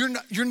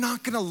 you're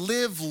not gonna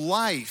live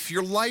life.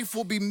 Your life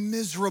will be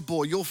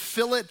miserable. You'll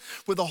fill it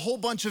with a whole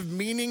bunch of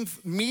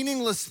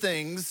meaningless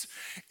things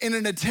in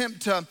an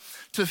attempt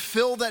to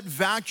fill that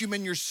vacuum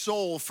in your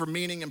soul for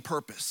meaning and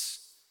purpose.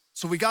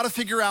 So we gotta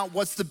figure out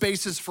what's the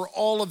basis for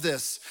all of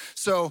this.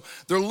 So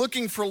they're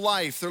looking for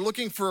life. They're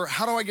looking for,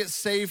 how do I get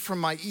saved from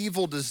my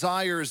evil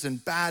desires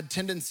and bad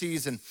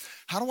tendencies? And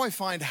how do I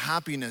find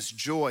happiness,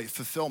 joy,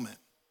 fulfillment?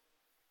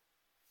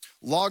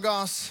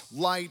 Logos,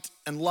 light,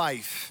 and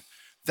life.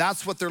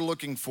 That's what they're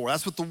looking for.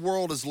 That's what the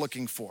world is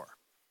looking for.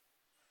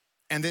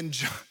 And then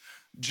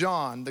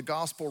John, the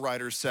gospel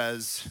writer,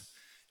 says,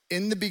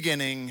 in the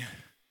beginning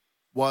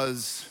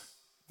was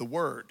the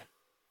Word.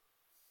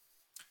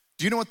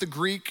 Do you know what the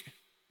Greek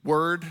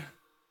word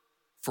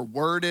for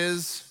word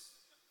is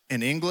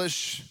in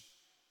English?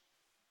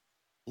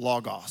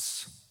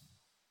 Logos.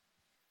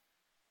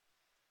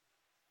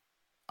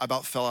 I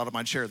about fell out of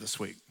my chair this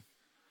week,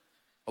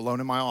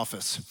 alone in my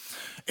office.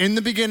 In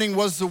the beginning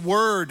was the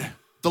Word,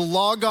 the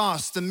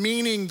Logos, the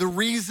meaning, the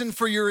reason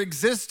for your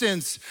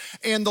existence.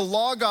 And the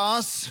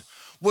Logos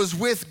was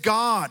with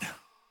God.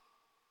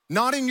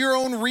 Not in your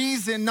own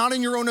reason, not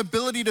in your own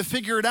ability to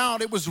figure it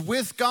out. It was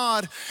with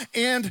God.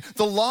 And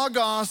the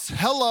Logos,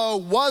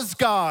 was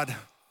God.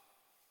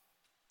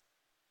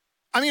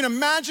 I mean,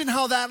 imagine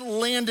how that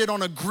landed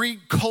on a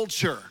Greek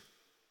culture.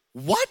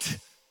 What?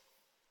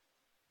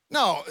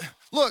 No,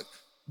 look,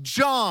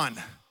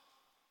 John.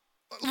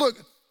 Look,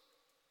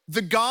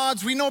 the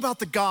gods, we know about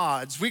the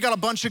gods. We got a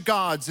bunch of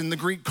gods in the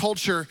Greek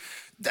culture.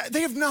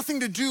 They have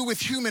nothing to do with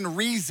human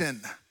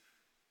reason.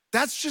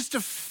 That's just a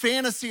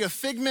fantasy, a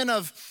figment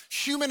of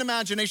human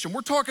imagination.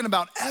 We're talking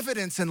about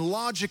evidence and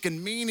logic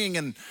and meaning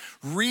and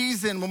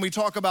reason when we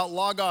talk about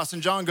Logos.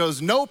 And John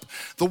goes, nope,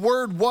 the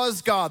Word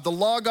was God. The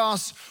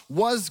Logos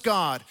was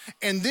God.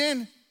 And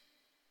then,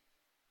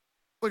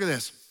 look at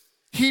this.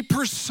 He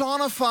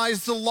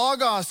personifies the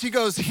Logos. He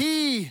goes,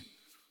 the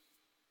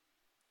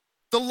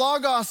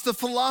Logos, the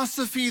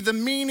philosophy, the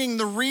meaning,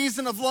 the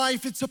reason of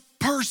life, it's a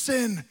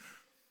person.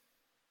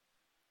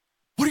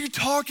 What are you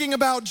talking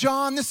about,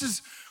 John?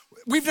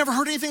 We've never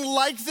heard anything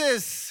like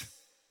this.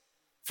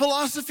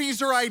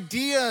 Philosophies are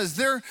ideas.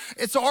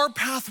 It's our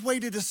pathway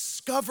to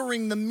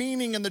discovering the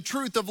meaning and the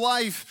truth of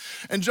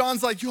life. And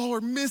John's like, y'all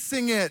are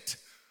missing it.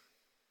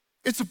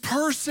 It's a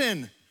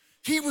person.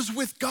 He was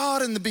with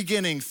God in the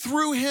beginning.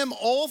 Through him,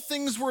 all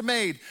things were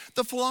made.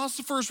 The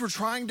philosophers were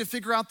trying to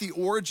figure out the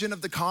origin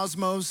of the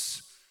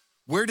cosmos.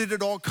 Where did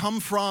it all come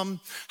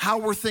from? How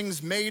were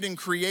things made and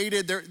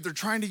created? They're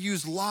trying to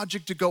use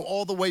logic to go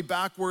all the way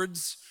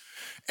backwards.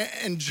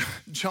 And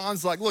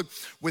John's like, look,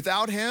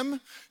 without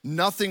him,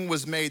 nothing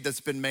was made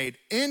that's been made.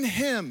 In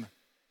him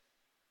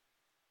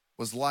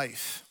was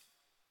life.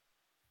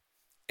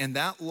 And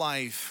that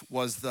life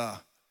was the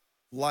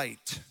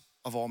light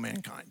of all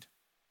mankind.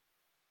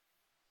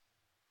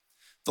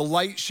 The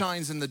light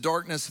shines in the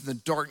darkness, and the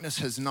darkness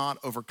has not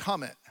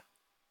overcome it.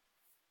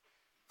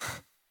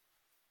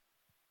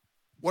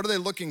 What are they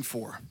looking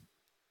for?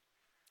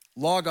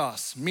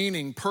 Logos,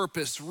 meaning,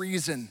 purpose,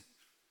 reason.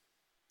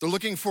 They're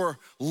looking for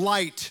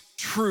light,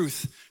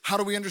 truth. How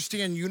do we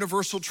understand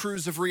universal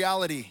truths of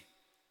reality?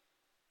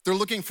 They're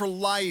looking for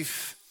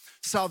life,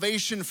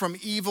 salvation from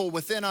evil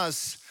within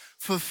us,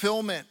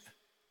 fulfillment,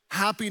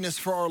 happiness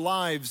for our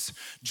lives.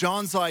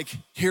 John's like,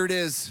 here it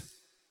is,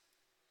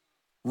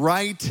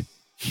 right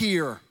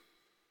here,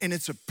 and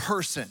it's a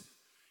person.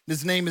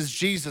 His name is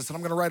Jesus, and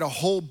I'm gonna write a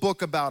whole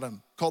book about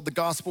him called the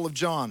Gospel of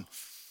John.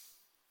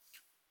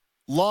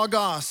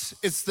 Logos,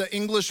 it's the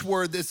English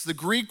word, it's the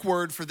Greek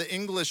word for the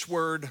English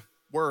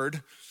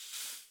word.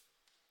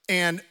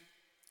 And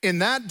in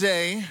that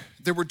day,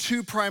 there were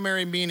two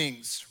primary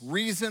meanings: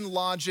 reason,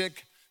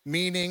 logic,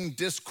 meaning,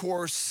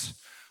 discourse.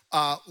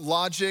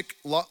 Logic,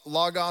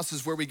 logos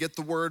is where we get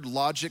the word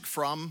logic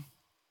from.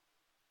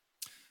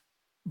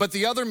 But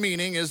the other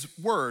meaning is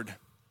word.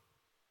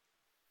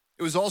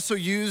 It was also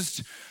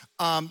used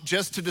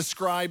just to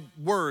describe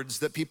words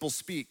that people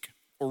speak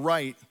or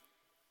write.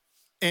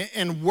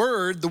 And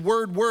word, the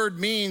word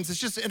means it's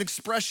just an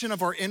expression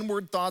of our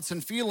inward thoughts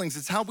and feelings.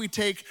 It's how we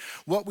take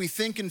what we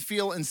think and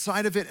feel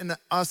inside of it and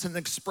us and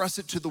express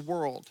it to the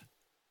world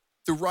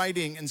through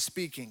writing and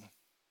speaking.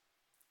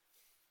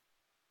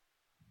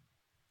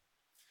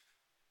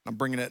 I'm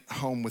bringing it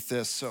home with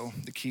this so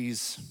the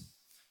keys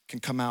can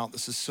come out.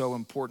 This is so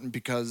important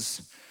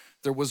because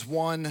there was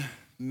one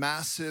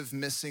massive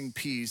missing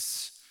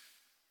piece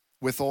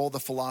with all the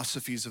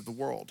philosophies of the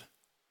world,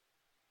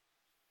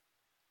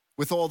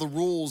 with all the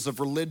rules of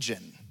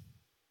religion.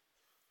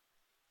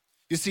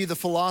 You see, the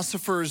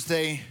philosophers,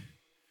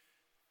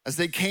 as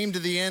they came to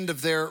the end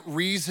of their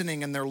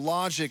reasoning and their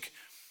logic,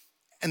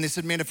 And they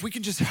said, man, if we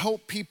could just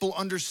help people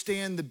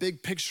understand the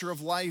big picture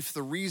of life,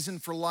 the reason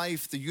for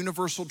life, the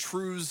universal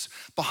truths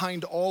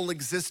behind all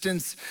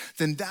existence,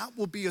 then that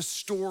will be a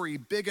story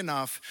big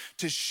enough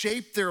to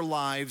shape their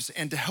lives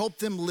and to help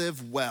them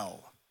live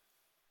well.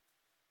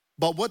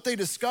 But what they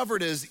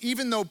discovered is,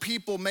 even though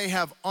people may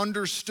have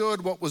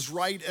understood what was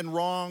right and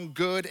wrong,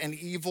 good and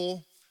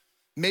evil,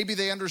 maybe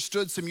they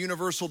understood some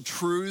universal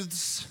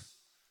truths,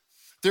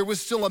 there was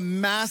still a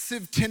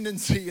massive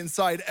tendency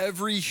inside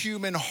every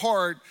human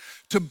heart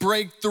to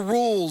break the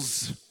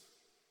rules.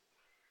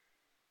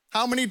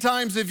 How many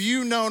times have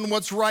you known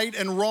what's right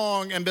and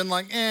wrong and been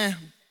like,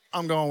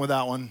 I'm going with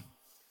that one?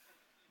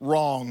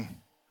 Wrong.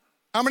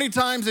 How many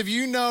times have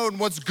you known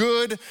what's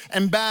good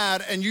and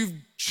bad and you've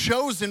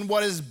chosen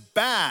what is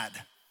bad?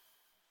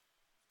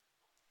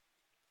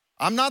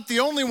 I'm not the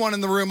only one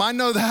in the room, I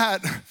know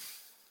that.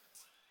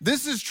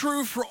 This is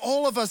true for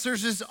all of us.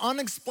 There's this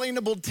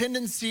unexplainable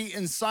tendency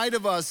inside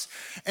of us.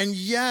 And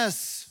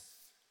yes,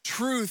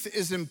 truth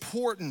is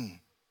important.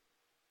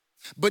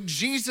 But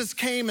Jesus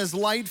came as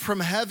light from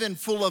heaven,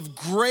 full of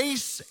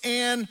grace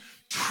and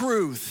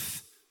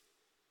truth.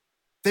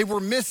 They were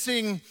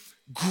missing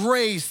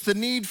grace, the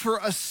need for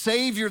a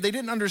savior. They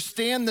didn't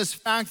understand this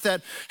fact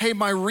that, hey,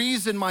 my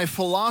reason, my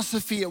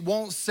philosophy, it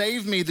won't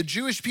save me. The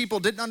Jewish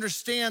people didn't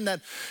understand that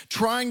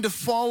trying to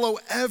follow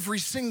every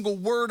single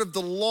word of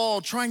the law,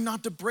 trying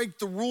not to break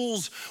the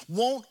rules,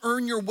 won't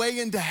earn your way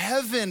into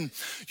heaven.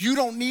 You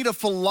don't need a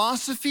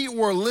philosophy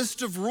or a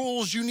list of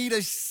rules. You need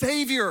a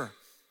savior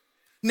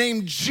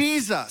named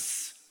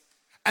Jesus.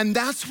 And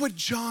that's what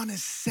John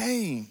is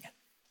saying.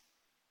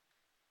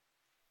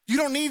 You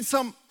don't need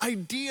some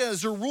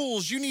ideas or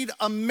rules. You need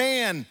a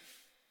man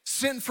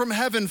sent from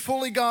heaven,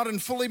 fully God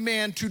and fully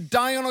man, to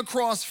die on a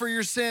cross for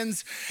your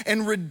sins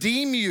and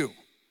redeem you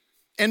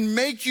and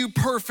make you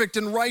perfect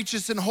and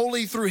righteous and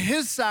holy through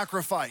his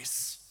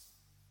sacrifice.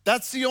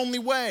 That's the only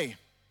way.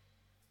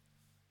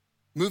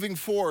 Moving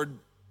forward,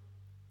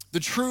 the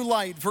true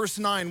light, verse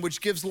 9,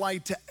 which gives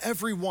light to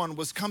everyone,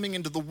 was coming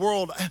into the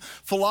world.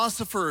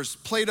 Philosophers,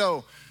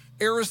 Plato,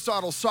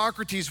 Aristotle,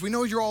 Socrates, we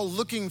know you're all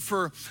looking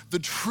for the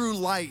true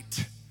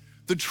light,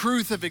 the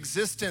truth of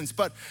existence,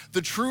 but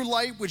the true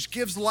light which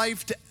gives light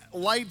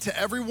to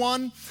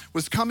everyone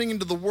was coming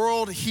into the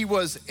world. He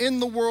was in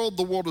the world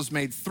was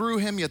made through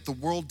him, yet the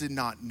world did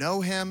not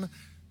know him.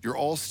 You're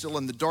all still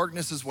in the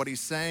darkness is what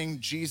he's saying.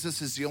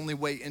 Jesus is the only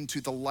way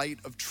into the light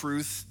of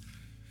truth.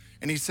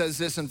 And he says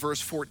this in verse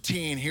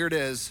 14, here it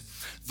is,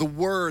 the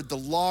word, the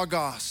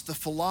logos, the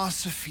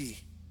philosophy,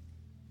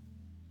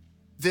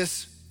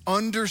 this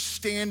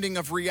understanding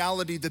of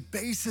reality, the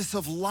basis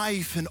of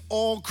life and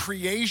all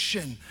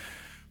creation.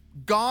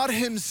 God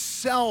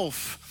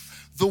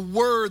himself, the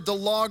word, the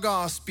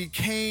logos,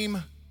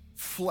 became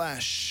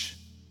flesh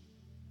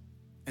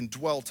and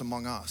dwelt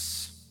among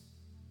us,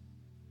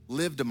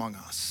 lived among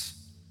us.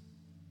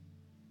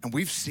 And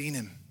we've seen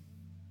him.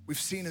 We've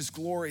seen his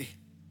glory.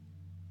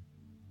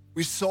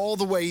 We saw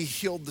the way he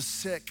healed the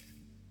sick.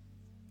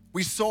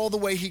 We saw the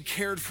way he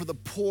cared for the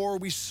poor.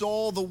 We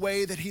saw the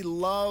way that he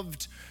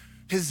loved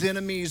his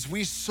enemies.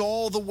 We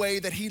saw the way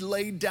that he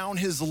laid down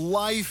his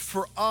life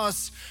for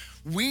us.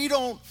 We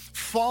don't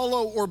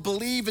follow or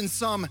believe in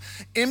some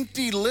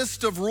empty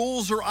list of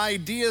rules or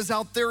ideas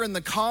out there in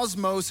the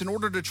cosmos in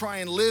order to try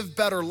and live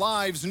better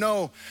lives.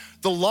 No,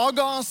 the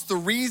logos, the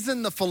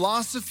reason, the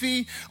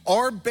philosophy,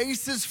 our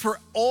basis for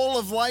all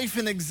of life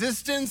and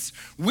existence,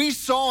 we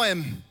saw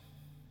him.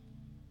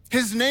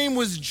 His name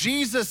was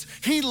Jesus.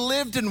 He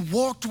lived and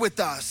walked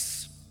with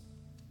us.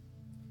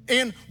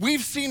 And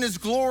we've seen his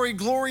glory.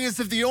 Glory is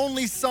of the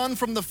only Son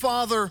from the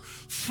Father,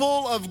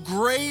 full of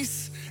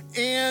grace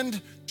and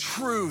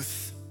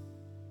truth.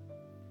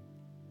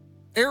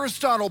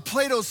 Aristotle,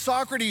 Plato,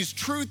 Socrates,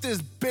 truth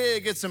is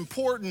big, it's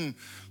important.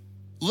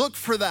 Look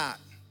for that.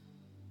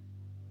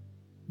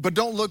 But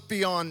don't look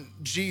beyond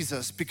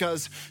Jesus,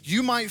 because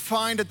you might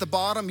find at the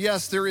bottom,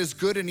 yes, there is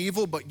good and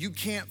evil, but you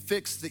can't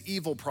fix the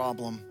evil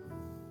problem.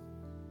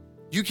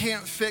 You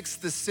can't fix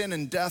the sin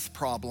and death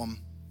problem.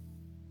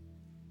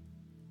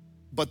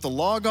 But the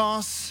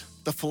logos,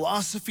 the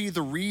philosophy,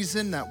 the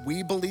reason that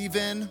we believe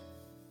in,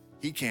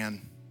 he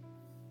can.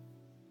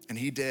 And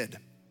he did.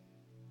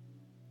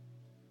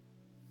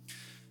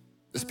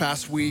 This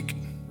past week,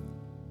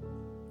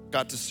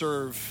 got to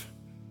serve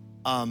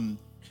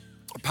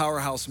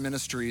Powerhouse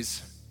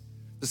Ministries.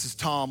 This is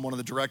Tom, one of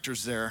the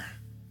directors there.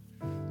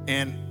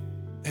 And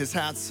his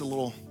hat's a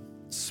little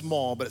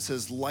small, but it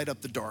says, light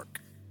up the dark.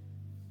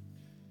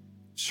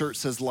 Shirt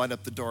says, light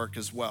up the dark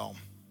as well.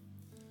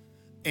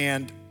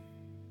 And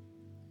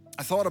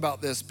I thought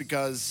about this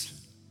because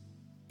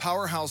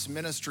Powerhouse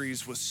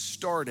Ministries was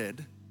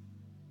started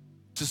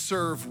to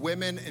serve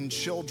women and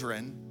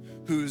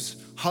children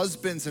whose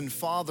husbands and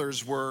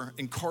fathers were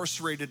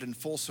incarcerated in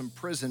Folsom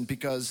Prison,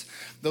 because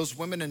those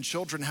women and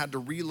children had to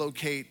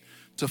relocate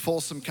to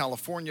Folsom,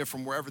 California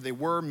from wherever they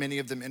were. Many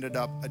of them ended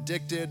up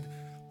addicted,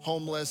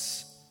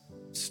 homeless,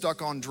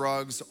 stuck on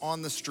drugs,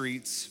 on the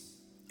streets.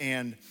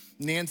 And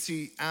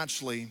Nancy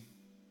Ashley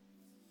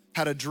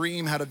had a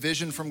dream, had a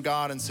vision from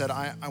God, and said,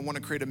 I want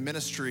to create a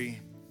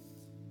ministry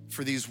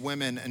for these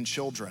women and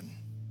children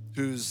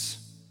whose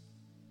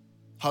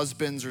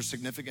husbands or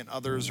significant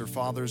others or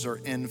fathers are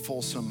in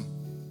Folsom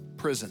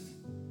prison.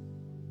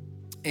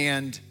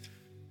 And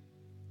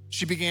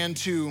she began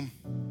to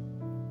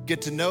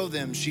get to know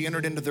them. She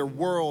entered into their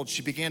world.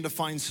 She began to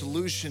find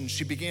solutions.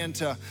 She began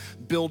to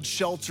build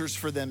shelters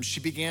for them. She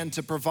began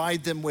to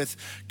provide them with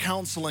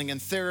counseling and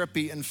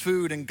therapy and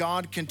food. And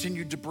God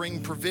continued to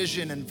bring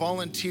provision and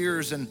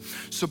volunteers and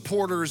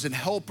supporters and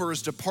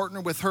helpers to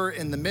partner with her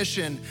in the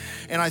mission.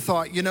 And I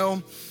thought,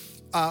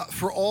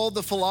 for all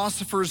the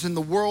philosophers in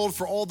the world,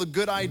 for all the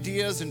good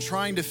ideas and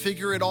trying to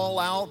figure it all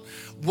out,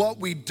 what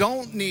we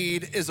don't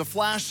need is a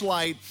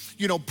flashlight,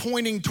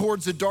 pointing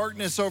towards the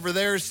darkness over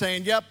there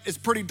saying, yep, it's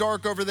pretty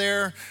dark over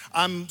there.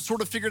 I'm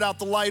sort of figured out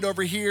the light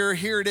over here.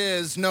 Here it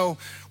is. No,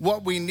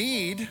 what we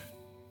need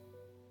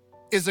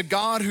is a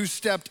God who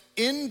stepped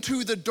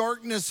into the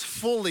darkness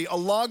fully, a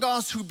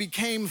Logos who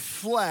became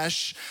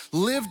flesh,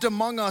 lived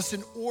among us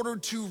in order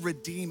to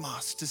redeem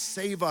us, to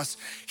save us.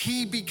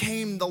 He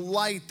became the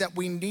light that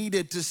we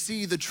needed to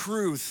see the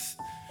truth.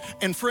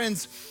 And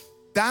friends,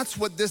 that's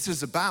what this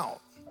is about.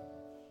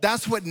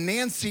 That's what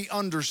Nancy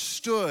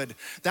understood.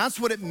 That's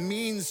what it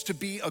means to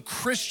be a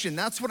Christian.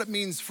 That's what it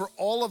means for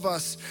all of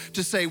us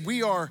to say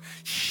we are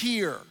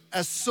here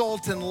as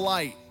salt and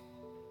light.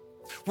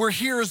 We're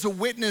here as a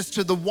witness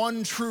to the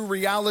one true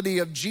reality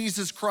of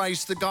Jesus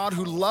Christ, the God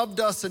who loved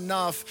us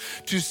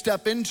enough to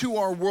step into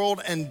our world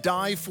and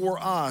die for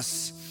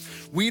us.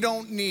 We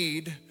don't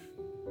need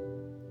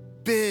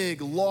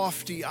big,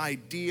 lofty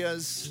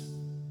ideas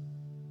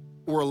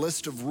or a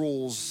list of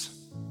rules.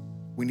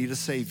 We need a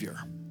Savior.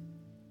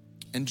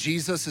 And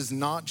Jesus is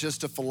not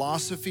just a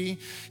philosophy.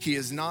 He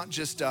is not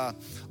just a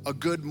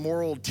good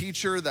moral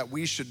teacher that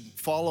we should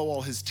follow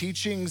all his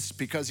teachings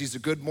because he's a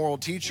good moral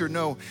teacher.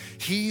 No,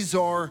 he's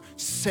our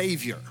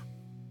Savior.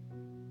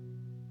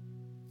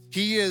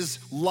 He is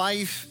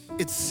life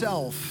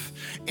itself.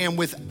 And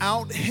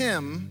without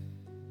him,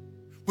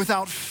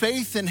 without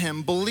faith in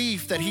him,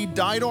 belief that he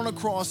died on a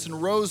cross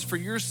and rose for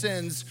your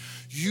sins,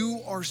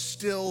 you are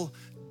still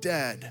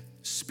dead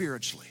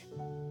spiritually.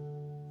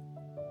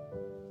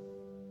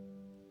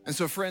 And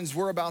so, friends,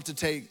 we're about to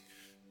take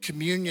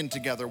communion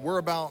together. We're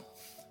about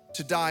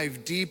to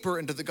dive deeper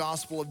into the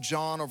Gospel of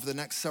John over the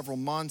next several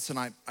months, and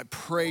I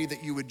pray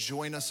that you would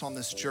join us on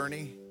this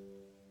journey.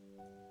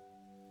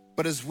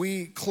 But as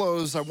we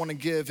close, I want to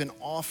give an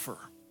offer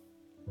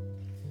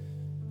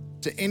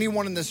to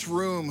anyone in this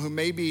room who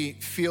maybe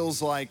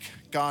feels like,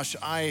 gosh,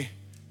 I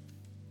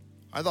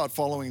thought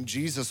following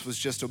Jesus was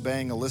just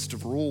obeying a list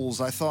of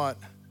rules. I thought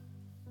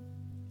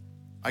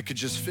I could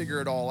just figure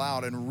it all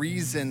out and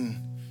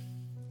reason.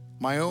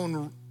 My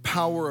own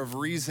power of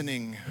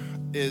reasoning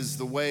is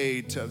the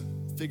way to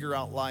figure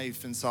out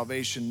life and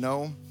salvation.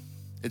 No,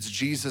 it's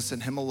Jesus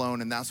and him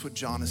alone, and that's what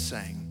John is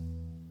saying.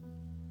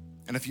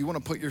 And if you want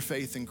to put your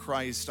faith in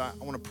Christ, I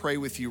want to pray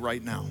with you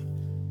right now.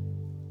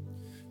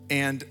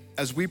 And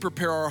as we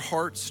prepare our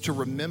hearts to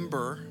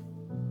remember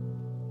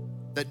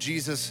that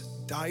Jesus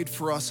died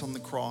for us on the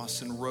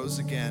cross and rose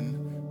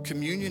again,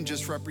 communion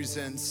just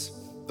represents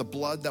the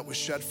blood that was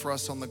shed for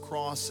us on the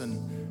cross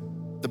and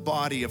the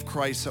body of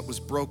Christ that was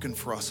broken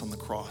for us on the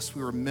cross.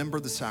 We remember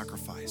the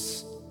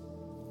sacrifice.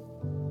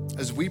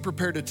 As we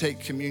prepare to take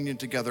communion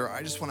together,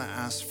 I just want to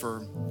ask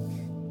for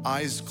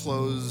eyes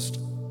closed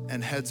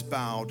and heads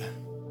bowed.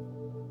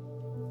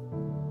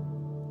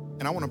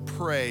 And I want to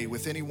pray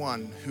with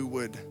anyone who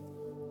would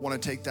want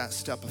to take that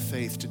step of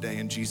faith today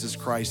in Jesus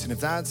Christ. And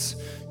if that's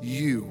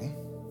you,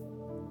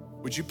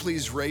 would you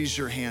please raise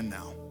your hand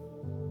now?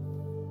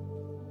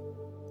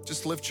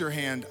 Just lift your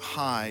hand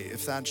high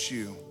if that's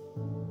you.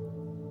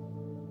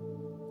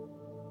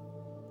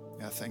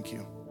 Yeah, thank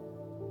you.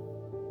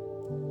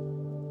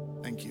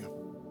 Thank you.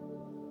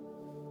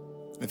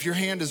 If your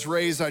hand is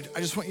raised, I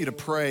just want you to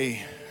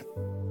pray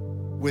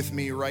with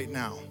me right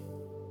now.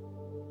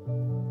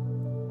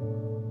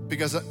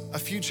 Because a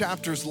few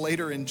chapters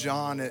later in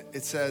John,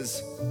 it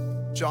says,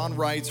 John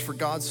writes, for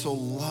God so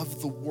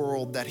loved the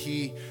world that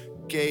he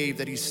gave,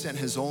 that he sent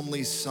his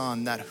only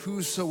son, that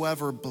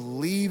whosoever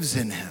believes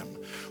in him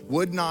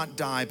would not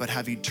die, but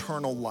have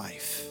eternal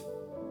life.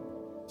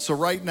 So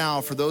right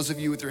now, for those of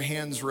you with your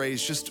hands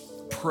raised,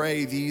 just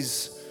pray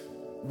these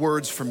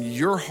words from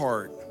your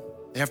heart.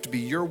 They have to be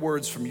your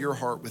words from your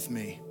heart with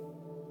me.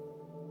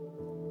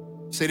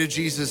 Say to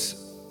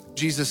Jesus,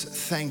 Jesus,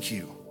 thank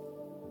you.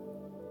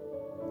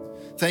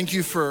 Thank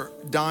you for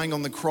dying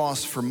on the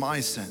cross for my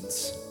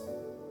sins.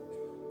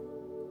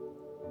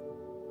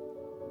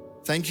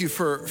 Thank you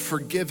for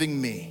forgiving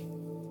me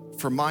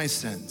for my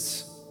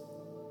sins.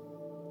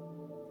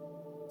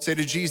 Say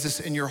to Jesus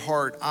in your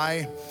heart,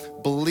 I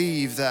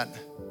believe that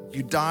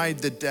you died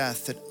the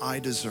death that I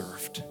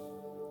deserved.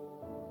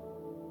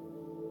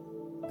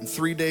 And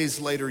 3 days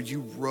later,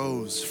 you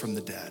rose from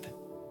the dead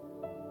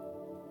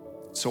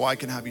so I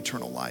can have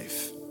eternal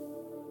life.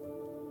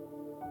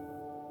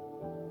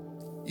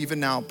 Even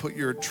now, put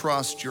your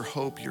trust, your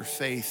hope, your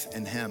faith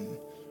in him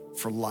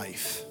for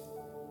life.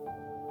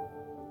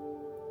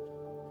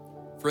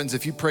 Friends,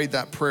 if you prayed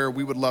that prayer,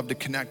 we would love to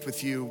connect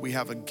with you. We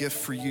have a gift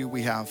for you.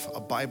 We have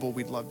a Bible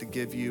we'd love to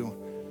give you.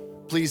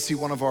 Please see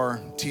one of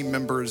our team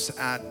members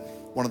at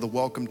one of the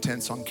welcome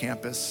tents on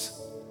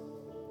campus.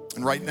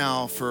 And right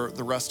now, for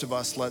the rest of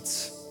us,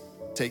 let's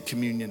take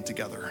communion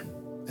together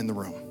in the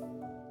room.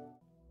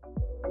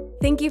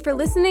 Thank you for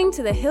listening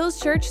to the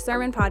Hills.Church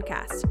Sermon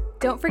Podcast.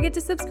 Don't forget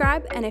to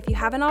subscribe, and if you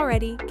haven't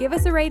already, give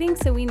us a rating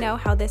so we know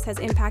how this has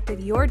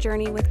impacted your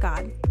journey with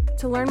God.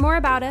 To learn more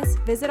about us,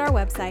 visit our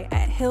website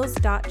at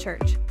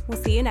Hills.Church.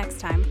 We'll see you next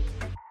time.